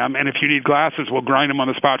exam. And if you need glasses, we'll grind them on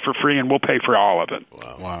the spot for free, and we'll pay for all of it.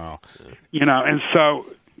 Wow. And so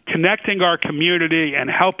connecting our community and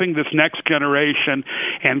helping this next generation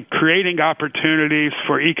and creating opportunities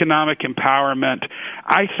for economic empowerment,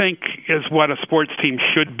 I think is what a sports team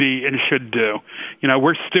should be and should do.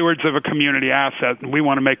 We're stewards of a community asset, and we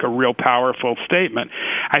want to make a real powerful statement.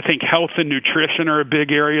 I think health and nutrition are a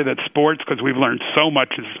big area that sports, because we've learned so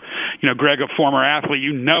much as, Greg, a former athlete,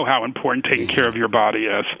 how important taking care of your body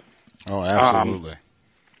is. Oh, absolutely.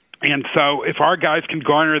 And so if our guys can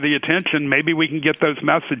garner the attention, maybe we can get those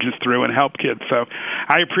messages through and help kids. So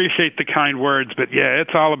I appreciate the kind words, but, yeah,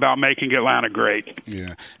 it's all about making Atlanta great.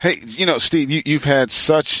 Yeah. Hey, Steve, you've had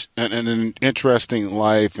such an interesting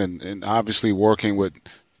life and obviously working with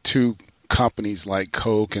two companies like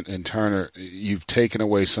Coke and Turner. You've taken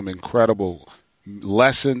away some incredible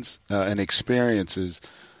lessons and experiences.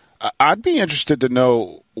 I'd be interested to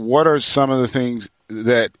know, what are some of the things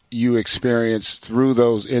that you experienced through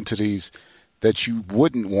those entities that you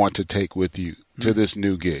wouldn't want to take with you to this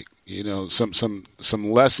new gig? Some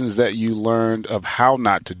lessons that you learned of how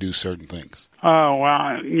not to do certain things. Oh, well,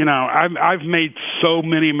 I've made so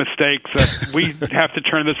many mistakes that we have to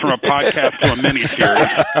turn this from a podcast to a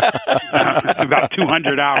mini-series, about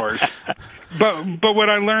 200 hours. But what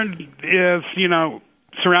I learned is,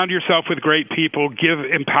 surround yourself with great people,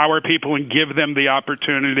 empower people, and give them the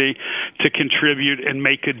opportunity to contribute and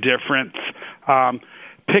make a difference.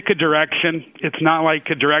 Pick a direction. It's not like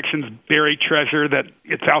a direction's buried treasure that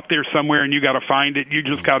it's out there somewhere and you got to find it. You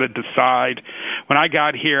just got to decide. When I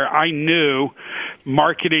got here, I knew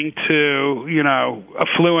marketing to,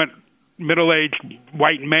 affluent, middle-aged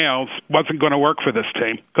white males wasn't going to work for this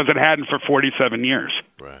team, because it hadn't for 47 years.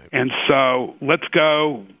 Right. And so let's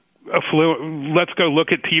go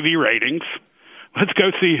look at TV ratings. Let's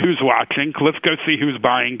go see who's watching. Let's go see who's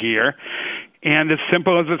buying gear. And as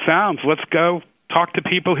simple as it sounds, let's go talk to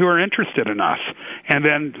people who are interested in us, and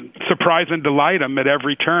then surprise and delight them at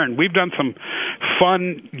every turn. We've done some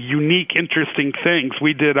fun, unique, interesting things.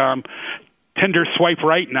 We did Tinder Swipe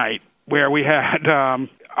Right night, where we had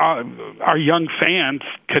our young fans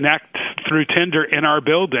connect through Tinder in our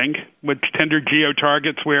building, with Tinder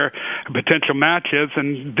geo-targets where a potential match is.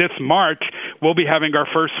 And this March, we'll be having our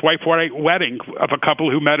first Swipe Right wedding of a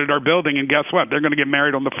couple who met at our building, and guess what? They're going to get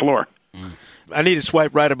married on the floor. I needed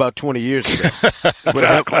Swipe Right about 20 years ago.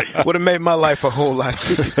 Would have made my life a whole lot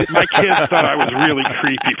easier. My kids thought I was really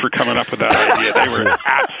creepy for coming up with that idea. They were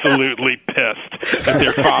absolutely pissed that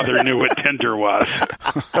their father knew what Tinder was.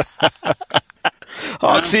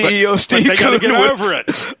 Hawk CEO Steve Koonin, got to get over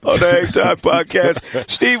it on the Hang Time Podcast.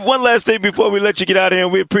 Steve, one last thing before we let you get out of here,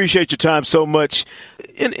 and we appreciate your time so much.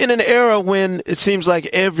 In an era when it seems like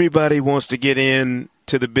everybody wants to get in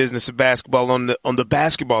to the business of basketball on the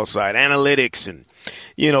basketball side, analytics and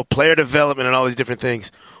player development and all these different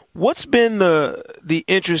things, what's been the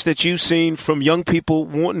interest that you've seen from young people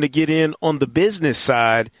wanting to get in on the business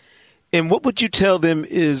side? And what would you tell them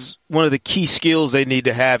is one of the key skills they need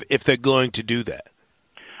to have if they're going to do that?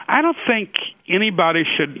 I don't think anybody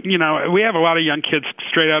should, we have a lot of young kids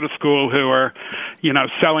straight out of school who are,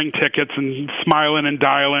 selling tickets and smiling and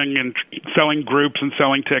dialing and selling groups and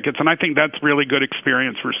selling tickets. And I think that's really good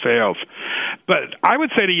experience for sales. But I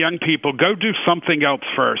would say to young people, go do something else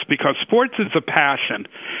first, because sports is a passion.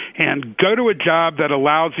 And go to a job that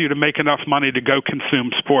allows you to make enough money to go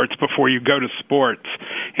consume sports before you go to sports,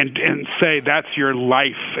 and say that's your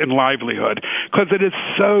life and livelihood, because it is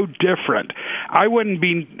so different. I wouldn't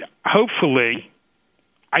be, hopefully,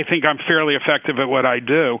 I think I'm fairly effective at what I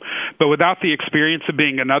do, but without the experience of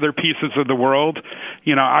being in other pieces of the world,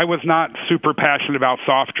 I was not super passionate about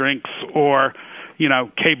soft drinks or,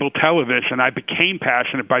 cable television. I became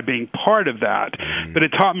passionate by being part of that, but it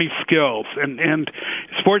taught me skills. And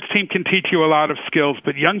sports team can teach you a lot of skills,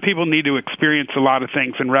 but young people need to experience a lot of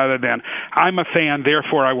things. And rather than, I'm a fan,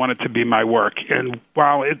 therefore I want it to be my work. And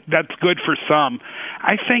while that's good for some,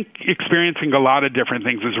 I think experiencing a lot of different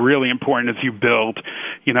things is really important as you build,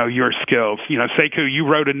 your skills. Sekou, you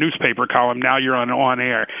wrote a newspaper column. Now you're on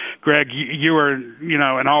air. Greg, you were,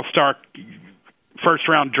 an all-star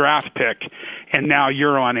first-round draft pick, and now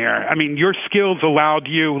you're on air. I mean, your skills allowed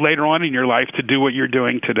you later on in your life to do what you're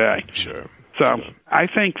doing today. Sure. So I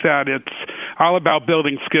think that it's all about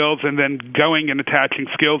building skills and then going and attaching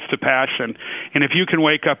skills to passion. And if you can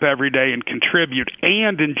wake up every day and contribute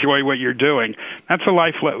and enjoy what you're doing, that's a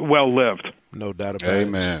life well lived. No doubt about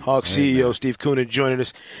Amen. it. Hawk CEO Steve Koonin joining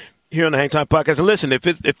us here on the Hang Time Podcast. And listen, if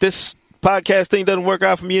this podcast thing doesn't work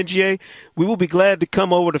out for me and GA, we will be glad to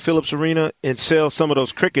come over to Phillips Arena and sell some of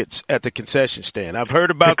those crickets at the concession stand. I've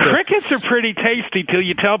heard about the crickets are pretty tasty till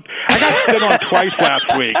you tell. I got spit on twice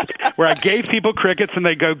last week where I gave people crickets and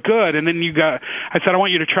they go good, and then I said I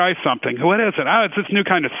want you to try something. What is it? Oh, it's this new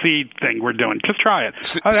kind of seed thing we're doing. Just try it.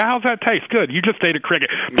 How's that taste? Good. You just ate a cricket.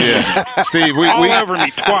 Yeah, Steve, we over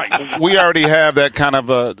me twice. We already have that kind of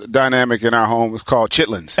a dynamic in our home. It's called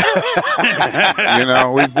chitlins.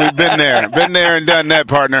 We've been there and done that,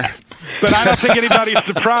 partner. But I don't think anybody's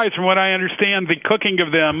surprised. From what I understand, the cooking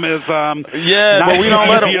of them is but we don't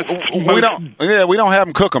let them. We don't have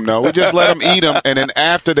them cook them. No, we just let them eat them, and then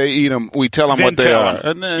after they eat them, we tell them what they are.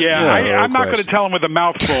 And then, I'm not going to tell them with a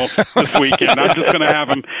mouthful this weekend. I'm just going to have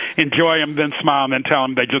them enjoy them, then smile, and then tell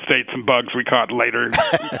them they just ate some bugs we caught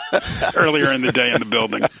earlier in the day in the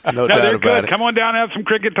building. No doubt they're about good. it. Come on down and have some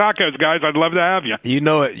cricket tacos, guys. I'd love to have you. You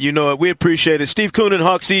know it. We appreciate it. Steve Koonin,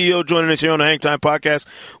 Hawk CEO, joining us here on the Hang Time Podcast.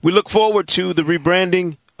 We look forward to the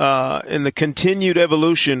rebranding and the continued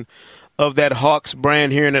evolution of that Hawks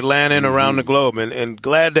brand here in Atlanta and around the globe. And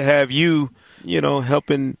glad to have you,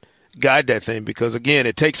 helping guide that thing because, again,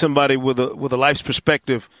 it takes somebody with a life's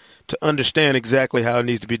perspective to understand exactly how it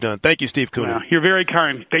needs to be done. Thank you, Steve Koonin. Well, you're very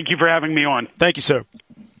kind. Thank you for having me on. Thank you, sir.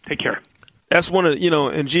 Take care. That's one of,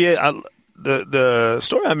 and GA, the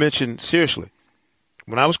story I mentioned, seriously,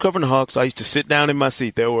 when I was covering the Hawks, I used to sit down in my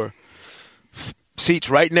seat. There were seats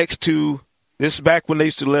right next to – this is back when they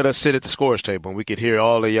used to let us sit at the scorer's table and we could hear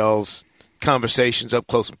all of y'all's conversations up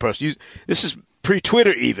close and personal. This is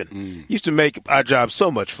pre-Twitter even. Used to make our job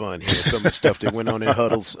so much fun here, some of the stuff that went on in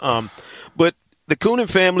huddles. But the Koonin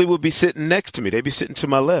family would be sitting next to me. They'd be sitting to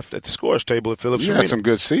my left at the scorer's table at Phillips Arena. You had some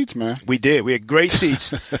good seats, man. We did. We had great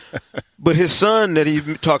seats. But his son that he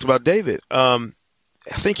talked about, David, I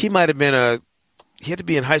think he might have been he had to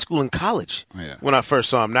be in high school and college when I first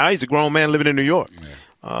saw him. Now he's a grown man living in New York.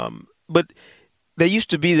 Yeah. But they used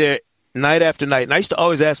to be there night after night. And I used to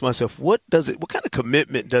always ask myself, what kind of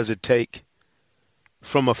commitment does it take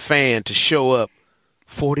from a fan to show up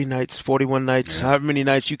 40 nights, 41 nights, however many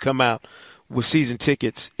nights you come out with season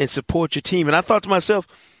tickets and support your team? And I thought to myself,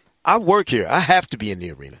 I work here. I have to be in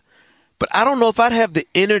the arena. But I don't know if I'd have the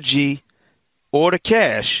energy or the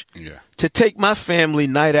cash to take my family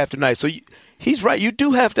night after night. So he's right. You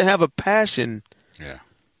do have to have a passion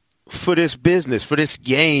for this business, for this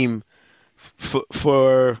game,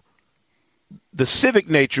 for the civic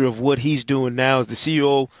nature of what he's doing now as the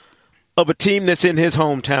CEO of a team that's in his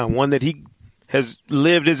hometown, one that he has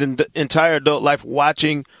lived his entire adult life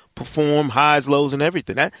watching perform, highs, lows, and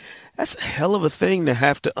everything. That's a hell of a thing to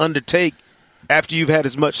have to undertake after you've had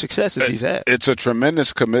as much success as he's had. It's a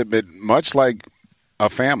tremendous commitment, much like a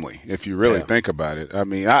family, if you really think about it. I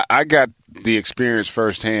mean, I got the experience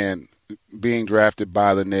firsthand being drafted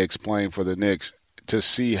by the Knicks, playing for the Knicks, to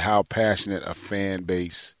see how passionate a fan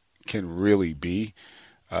base can really be.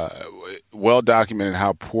 Well documented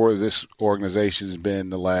how poor this organization has been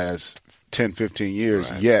the last 10, 15 years,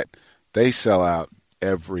 yet they sell out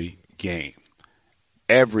every game.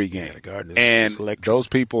 Every game. And those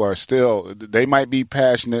people are still – they might be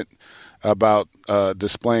passionate about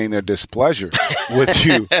displaying their displeasure with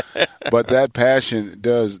you, but that passion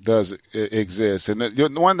does exist. And the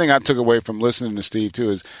one thing I took away from listening to Steve,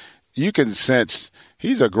 too, is you can sense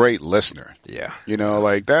he's a great listener. Yeah.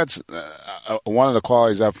 Like that's one of the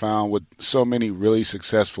qualities I've found with so many really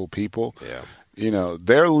successful people. Yeah.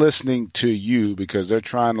 They're listening to you because they're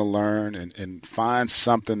trying to learn and find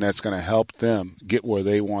something that's going to help them get where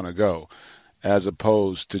they want to go, as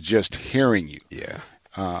opposed to just hearing you. Yeah.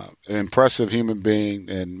 Impressive human being,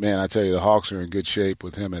 and, man, I tell you, the Hawks are in good shape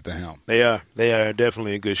with him at the helm. They are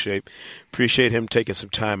definitely in good shape. Appreciate him taking some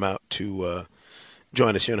time out to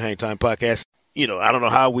join us here on the Hang Time Podcast. I don't know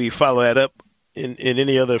how we follow that up in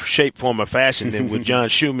any other shape, form, or fashion than with John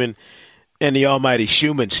Schumann and the almighty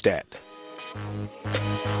Schumann stat.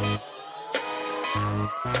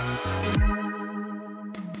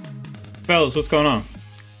 Fellas, what's going on?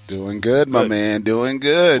 Doing good, my man. Doing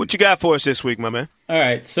good. What you got for us this week, my man? All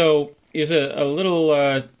right, so here's a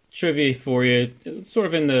little trivia for you. It's sort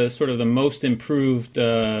of in the most improved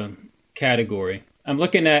category. I'm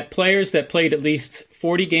looking at players that played at least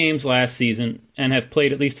 40 games last season and have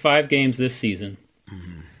played at least 5 games this season.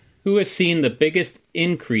 Mm-hmm. Who has seen the biggest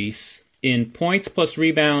increase in points plus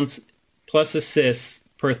rebounds plus assists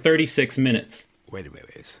per 36 minutes? Wait.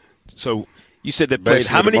 So you said that played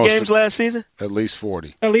how many games last season? At least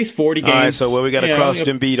 40. At least 40 games. All right, so we got to cross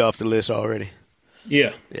Embiid off the list already.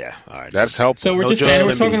 Yeah. Yeah. All right. That's helpful. So we're No we're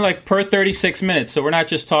Embiid. talking like per 36 minutes. So we're not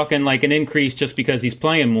just talking like an increase just because he's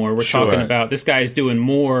playing more. We're Sure. talking about this guy is doing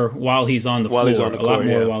more while he's on the While floor. he's on the a lot court,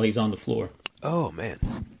 more yeah. while he's on the floor. Oh,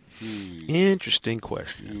 man. Interesting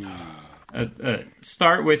question.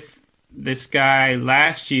 Start with this guy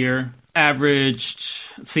last year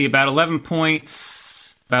averaged, let's see, about 11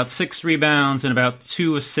 points, about 6 rebounds, and about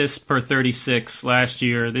 2 assists per 36 last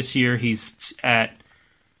year. This year he's at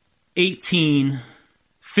 18,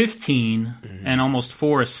 15, and almost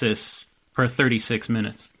 4 assists per 36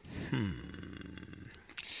 minutes.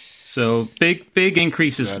 So big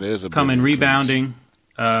increases That is a big come in increase. rebounding,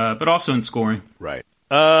 but also in scoring. Right.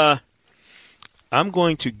 I'm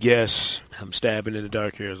going to guess, I'm stabbing in the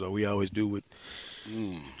dark here, as we always do with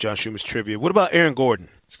John Schumer's trivia. What about Aaron Gordon?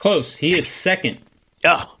 It's close. He is second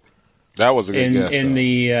Oh, That was a good guess. in though.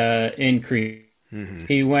 the increase.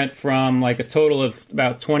 He went from like a total of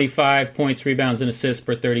about 25 points, rebounds, and assists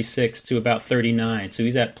per 36 to about 39. So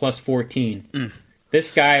he's at plus 14.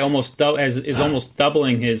 This guy is almost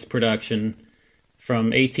doubling his production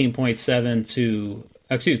from 18.7 to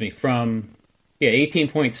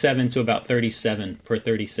 18.7 to about 37 per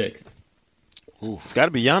 36. it's got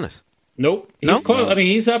to be Giannis. Nope, he's No? close. I mean,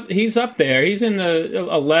 he's up there. He's in the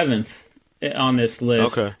 11th on this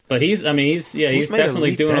list. Okay. But he's made a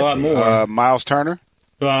definitely leap doing that a lot big? more. Miles Turner.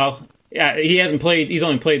 Well, yeah, he hasn't played. He's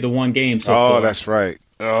only played the one game so Oh, far. that's right.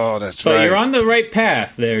 Oh, that's But right. you're on the right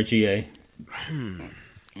path there, GA.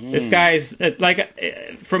 This guy's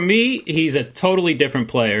for me, he's a totally different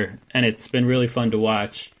player, and it's been really fun to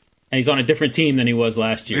watch. And he's on a different team than he was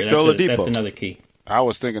last year. Victor Oladipo. That's another key. I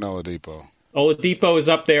was thinking Oladipo. Oladipo is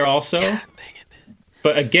up there also.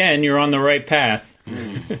 But again, you're on the right path.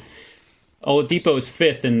 Oladipo is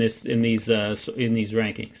fifth in these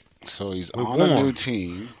rankings. So he's We're on a warm. new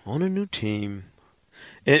team. On a new team.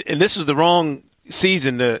 And this is the wrong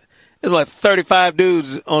season. There's like 35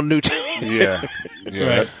 dudes on new team. Yeah.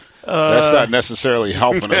 Right. That's not necessarily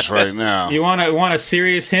helping us right now. You want a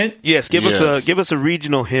serious hint? Yes, give Yes. us a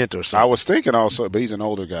regional hint or I something. was thinking also, but he's an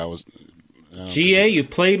older guy. GA, you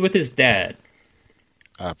played with his dad.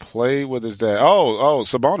 I played with his dad. Oh,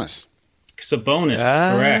 Sabonis. Sabonis,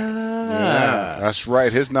 correct. Yeah, that's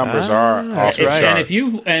right. His numbers are off the right. charts.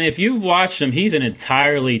 And if you've watched him, he's an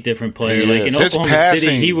entirely different player. He Like is. in His Oklahoma City,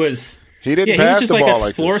 passing- he was He didn't he was pass just the like ball a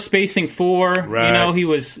like floor this. spacing 4. Right. You know, he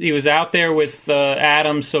was out there with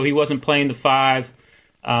Adams, so he wasn't playing the 5.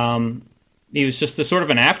 He was just a sort of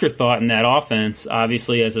an afterthought in that offense.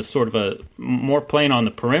 Obviously, as a sort of a more playing on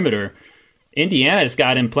the perimeter. Indiana's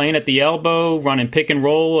got him playing at the elbow, running pick and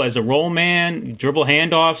roll as a roll man, dribble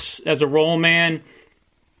handoffs as a roll man.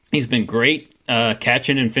 He's been great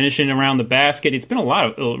catching and finishing around the basket. It's been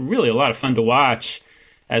really a lot of fun to watch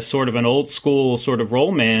as sort of an old school sort of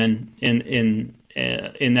roll man in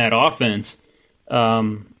that offense.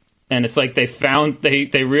 And it's like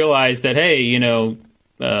they realized that, hey, you know,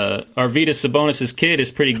 Arvydas Sabonis' kid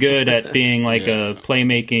is pretty good at being like a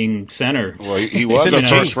playmaking center. Well, he was in a the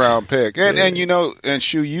first-round pick. And you know, and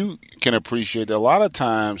Shu, you can appreciate that a lot of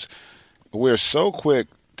times we're so quick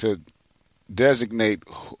to designate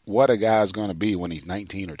what a guy's going to be when he's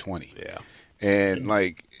 19 or 20. Yeah. And,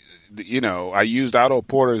 like, you know, I used Otto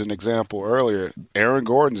Porter as an example earlier. Aaron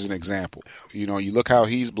Gordon's an example. You know, you look how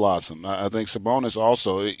he's blossomed. I think Sabonis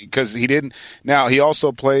also, because he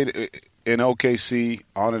also played in OKC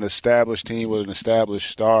on an established team with an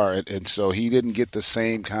established star, and so he didn't get the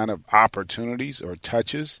same kind of opportunities or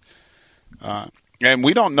touches. And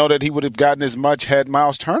we don't know that he would have gotten as much had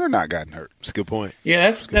Miles Turner not gotten hurt. That's a good point. Yeah,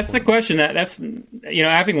 that's the question. That's you know,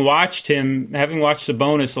 having watched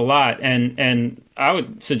Sabonis a lot, and I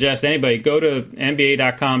would suggest anybody go to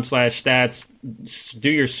NBA.com/stats,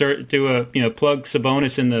 plug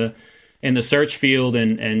Sabonis in the search field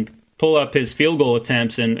and pull up his field goal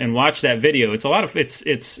attempts and watch that video. It's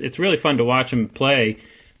it's really fun to watch him play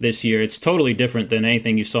this year. It's totally different than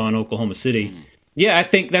anything you saw in Oklahoma City. Yeah, I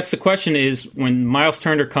think that's the question is when Miles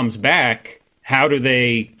Turner comes back, how do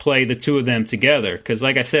they play the two of them together? Because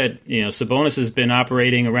like I said, you know, Sabonis has been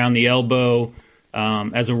operating around the elbow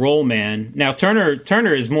as a roll man. Now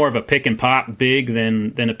Turner is more of a pick and pop big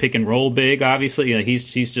than a pick and roll big. Obviously, you know,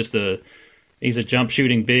 he's a jump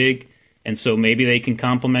shooting big, and so maybe they can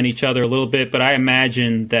complement each other a little bit. But I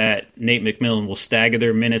imagine that Nate McMillan will stagger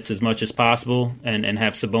their minutes as much as possible and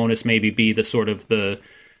have Sabonis maybe be the sort of the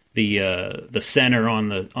center on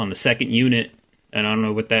the second unit. And I don't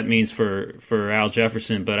know what that means for Al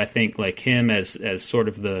Jefferson, but I think like him as sort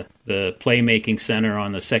of the playmaking center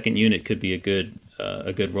on the second unit could be a good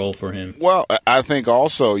role for him. Well, I think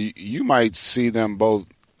also you might see them both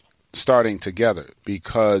starting together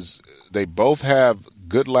because they both have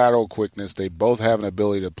good lateral quickness. They both have an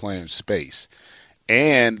ability to play in space,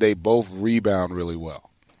 and they both rebound really well.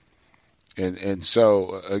 And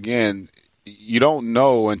so, again, you don't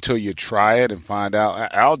know until you try it and find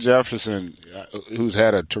out. Al Jefferson, who's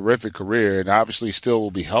had a terrific career and obviously still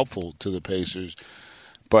will be helpful to the Pacers,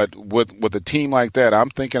 but with a team like that, I'm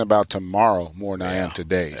thinking about tomorrow more than I am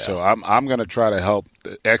today. Yeah. So I'm going to try to help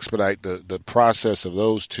expedite the process of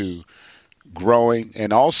those two growing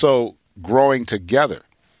and also growing together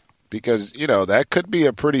because, that could be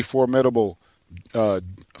a pretty formidable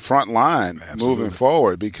front line moving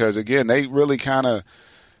forward because, again, they really kind of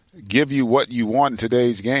give you what you want in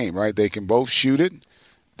today's game, right? They can both shoot it.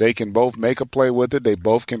 They can both make a play with it. They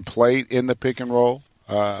both can play in the pick and roll.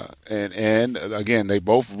 And again, they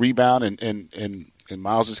both rebound and in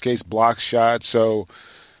Miles's case, block shots. So,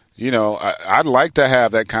 I'd like to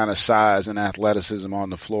have that kind of size and athleticism on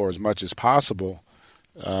the floor as much as possible.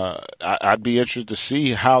 I'd be interested to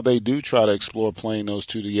see how they do try to explore playing those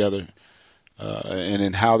two together and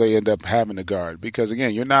in how they end up having to guard. Because,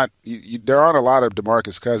 again, there aren't a lot of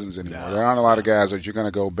DeMarcus Cousins anymore. There aren't a lot of guys that you're going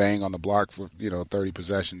to go bang on the block for, 30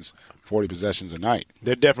 possessions, 40 possessions a night.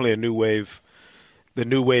 They're definitely a new wave. The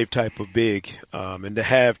new wave type of big, and to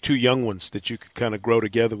have two young ones that you could kind of grow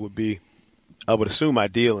together would be, I would assume,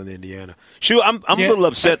 ideal in Indiana. I'm a little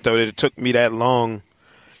upset, though, that it took me that long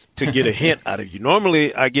to get a hint out of you.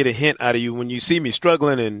 Normally, I get a hint out of you when you see me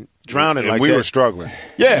struggling and drowning like that. We were struggling.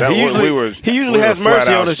 Yeah, he usually has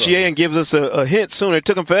mercy on us, GA, and gives us a hint sooner. It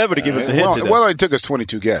took him forever to give us a hint today. It only took us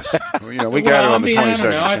 22 guesses. We got it on the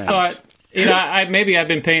 22nd. I thought – maybe I've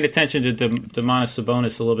been paying attention to Domantas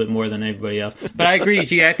Sabonis a little bit more than anybody else. But I agree,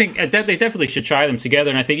 G. I think they definitely should try them together.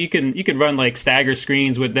 And I think you can run like stagger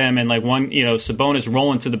screens with them and like one, Sabonis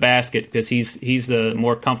rolling to the basket because he's the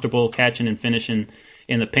more comfortable catching and finishing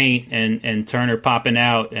in the paint, and Turner popping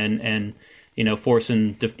out and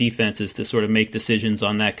forcing the defenses to sort of make decisions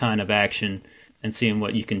on that kind of action and seeing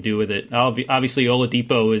what you can do with it. Obviously,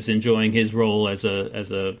 Oladipo is enjoying his role as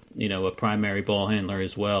a primary ball handler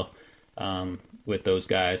as well. With those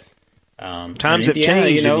guys, times have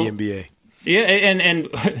changed in the NBA. Yeah, and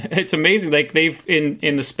it's amazing. Like they've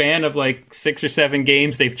in the span of like 6 or 7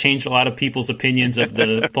 games, they've changed a lot of people's opinions of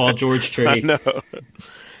the Paul George trade. I know.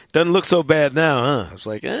 Doesn't look so bad now, huh? It's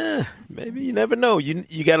like, maybe you never know.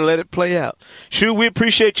 You got to let it play out. Shu, we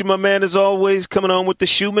appreciate you, my man, as always, coming on with the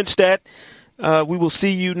Schumann Stat. We will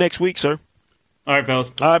see you next week, sir. All right,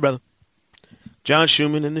 fellas. All right, brother. John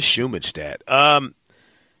Schumann and the Schumann Stat.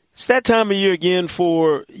 It's that time of year again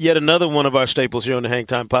for yet another one of our staples here on the Hang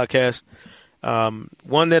Time Podcast.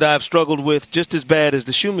 One that I've struggled with just as bad as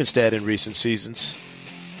the Schumann Stat in recent seasons.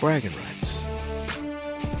 Bragging rights.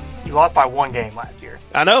 You lost by 1 game last year.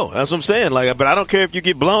 I know. That's what I'm saying. But I don't care if you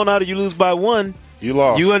get blown out or you lose by 1. You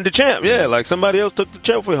lost. You won the champ. Yeah, like somebody else took the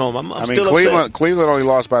trophy home. I'm still upset. Cleveland only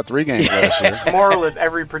lost by 3 games last year. Moral is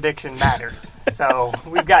every prediction matters. So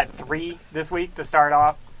we've got 3 this week to start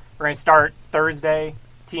off. We're going to start Thursday.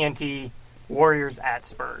 TNT, Warriors at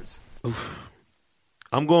Spurs. Oof.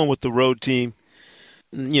 I'm going with the road team,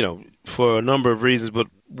 for a number of reasons, but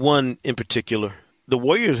one in particular. The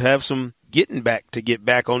Warriors have some getting back to get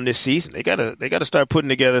back on this season. They gotta start putting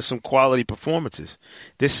together some quality performances.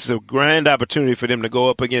 This is a grand opportunity for them to go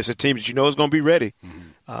up against a team that is going to be ready,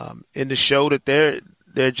 and to show that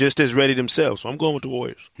they're just as ready themselves. So I'm going with the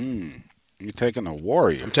Warriors. You're taking the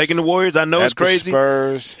Warriors. I'm taking the Warriors. I know it's crazy. The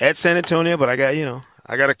Spurs. At San Antonio, but I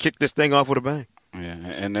got to kick this thing off with a bang. Yeah,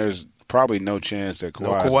 and there's probably no chance that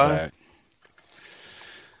Kawhi's back.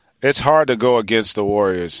 It's hard to go against the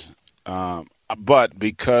Warriors, but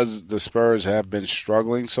because the Spurs have been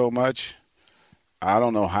struggling so much, I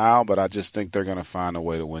don't know how, but I just think they're going to find a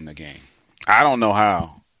way to win the game. I don't know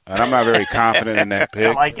how, and I'm not very confident in that pick.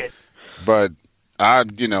 I like it. But I,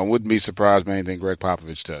 wouldn't be surprised by anything Greg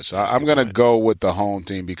Popovich does. So I'm going to go with the home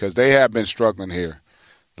team because they have been struggling here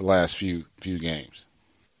the last few games.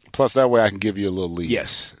 Plus, that way I can give you a little lead.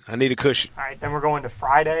 Yes, I need a cushion. All right, then we're going to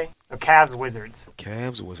Friday. The Cavs-Wizards.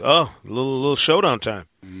 Cavs-Wizards. Oh, a little showdown time.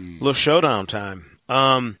 Little showdown time.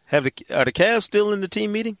 Are the Cavs still in the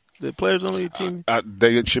team meeting? The players only team?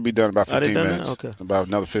 They should be done about 15 minutes. Now? Okay. About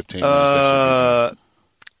another 15 minutes.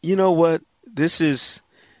 You know what? This is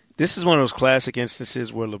one of those classic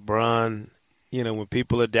instances where LeBron, when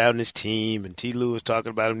people are doubting his team and T. Lue is talking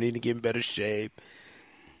about him needing to get in better shape,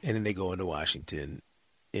 and then they go into Washington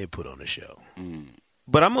and put on a show.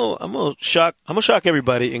 But I'm gonna shock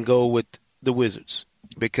everybody and go with the Wizards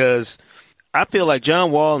because I feel like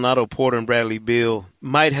John Wall, and Otto Porter, and Bradley Beal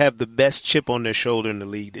might have the best chip on their shoulder in the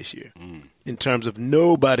league this year in terms of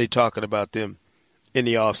nobody talking about them in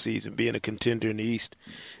the offseason, being a contender in the East.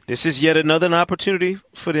 This is yet another opportunity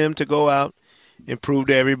for them to go out and prove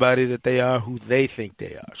to everybody that they are who they think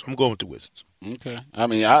they are. So I'm going with the Wizards. Okay. I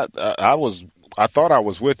mean, I thought I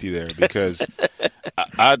was with you there because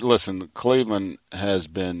listen, Cleveland has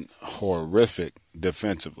been horrific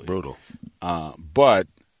defensively. Brutal. But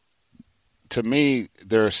to me,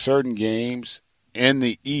 there are certain games in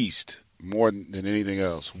the East more than anything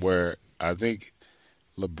else where I think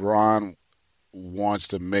LeBron wants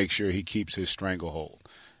to make sure he keeps his stranglehold.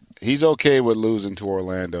 He's okay with losing to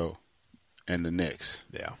Orlando and the Knicks.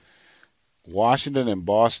 Yeah. Washington and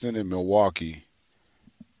Boston and Milwaukee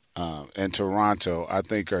and Toronto, I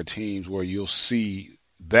think, are teams where you'll see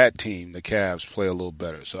that team, the Cavs, play a little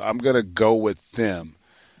better. So I'm going to go with them.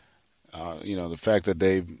 The fact that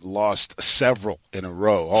they've lost several in a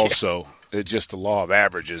row also, it's just the law of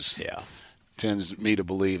averages. Yeah. Tends me to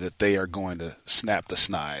believe that they are going to snap the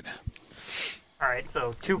snide. All right,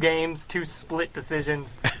 so 2 games, 2 split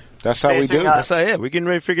decisions. That's how we do. That's how, we're getting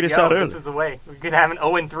ready to figure this out early. This is the way. We could have an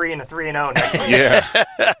 0-3 and a 3-0 next week.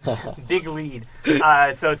 Yeah. Big lead.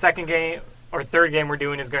 So second game or third game we're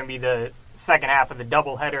doing is going to be the second half of the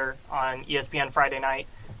doubleheader on ESPN Friday night.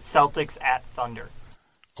 Celtics at Thunder.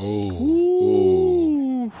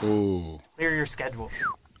 Ooh. Clear your schedule.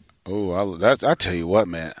 I tell you what,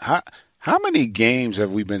 man. How many games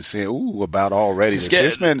have we been saying about already?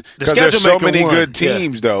 It's been because there's so many good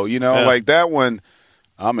teams, though. Like that one.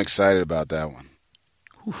 I'm excited about that one.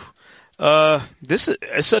 This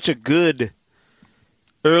is such a good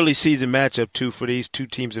early season matchup too for these two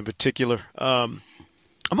teams in particular. I'm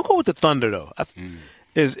gonna go with the Thunder though.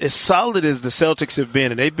 As solid as the Celtics have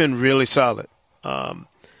been, and they've been really solid.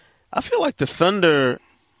 I feel like the Thunder,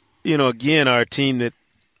 again, are a team that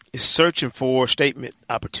is searching for statement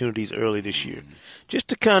opportunities early this year, just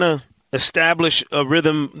to kind of establish a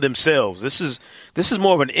rhythm themselves. This is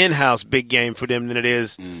more of an in-house big game for them than it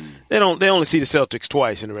is. They only see the Celtics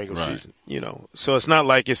twice in the regular season, So it's not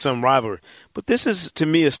like it's some rivalry. But this is, to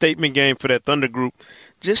me, a statement game for that Thunder group,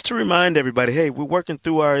 just to remind everybody, hey, we're working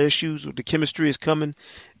through our issues. The chemistry is coming,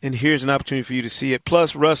 and here's an opportunity for you to see it.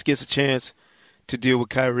 Plus, Russ gets a chance to deal with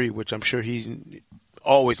Kyrie, which I'm sure he's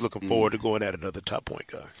always looking forward to going at another top point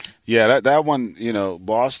guard. Yeah, that one,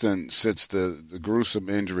 Boston sits the gruesome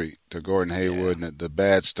injury to Gordon Hayward and the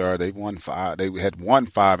bad start. They won 5. They had won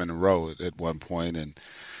 5 in a row at one point, and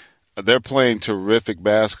they're playing terrific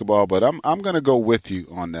basketball. But I'm going to go with you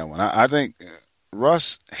on that one. I think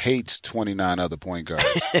Russ hates 29 other point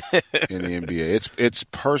guards in the NBA. It's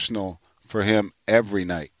personal for him every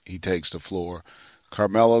night he takes the floor.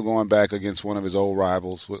 Carmelo going back against one of his old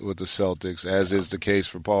rivals with the Celtics, as is the case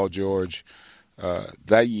for Paul George.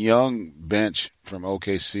 That young bench from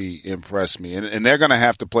OKC impressed me. And they're going to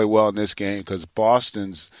have to play well in this game because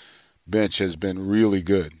Boston's bench has been really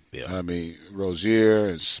good. Yeah. I mean, Rozier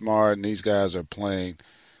and Smart and these guys are playing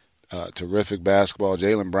terrific basketball.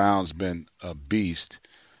 Jaylen Brown's been a beast.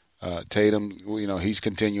 Tatum, he's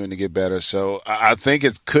continuing to get better. So I think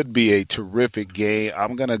it could be a terrific game.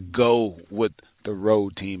 I'm going to go with the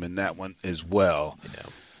road team in that one as well,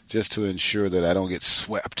 just to ensure that I don't get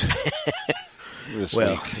swept this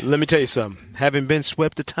week. Let me tell you something. Having been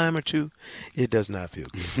swept a time or two, it does not feel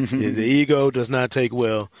good. The ego does not take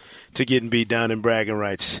well to getting beat down in bragging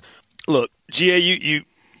rights. Look, GA, you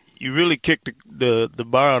really kicked the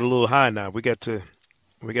bar out a little high now. We got to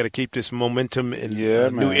keep this momentum and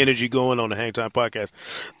new energy going on the Hang Time Podcast.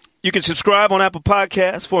 You can subscribe on Apple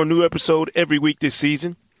Podcasts for a new episode every week this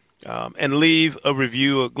season. And leave a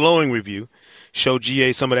review, a glowing review. Show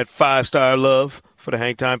GA some of that 5-star love for the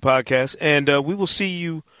Hang Time Podcast. And we will see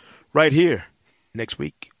you right here next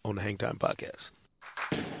week on the Hang Time Podcast.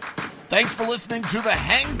 Thanks for listening to the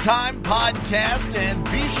Hang Time Podcast. And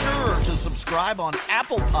be sure to subscribe on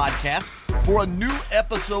Apple Podcasts for a new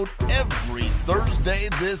episode every Thursday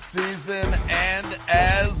this season. And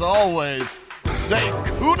as always, say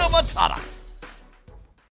Kuna Matata.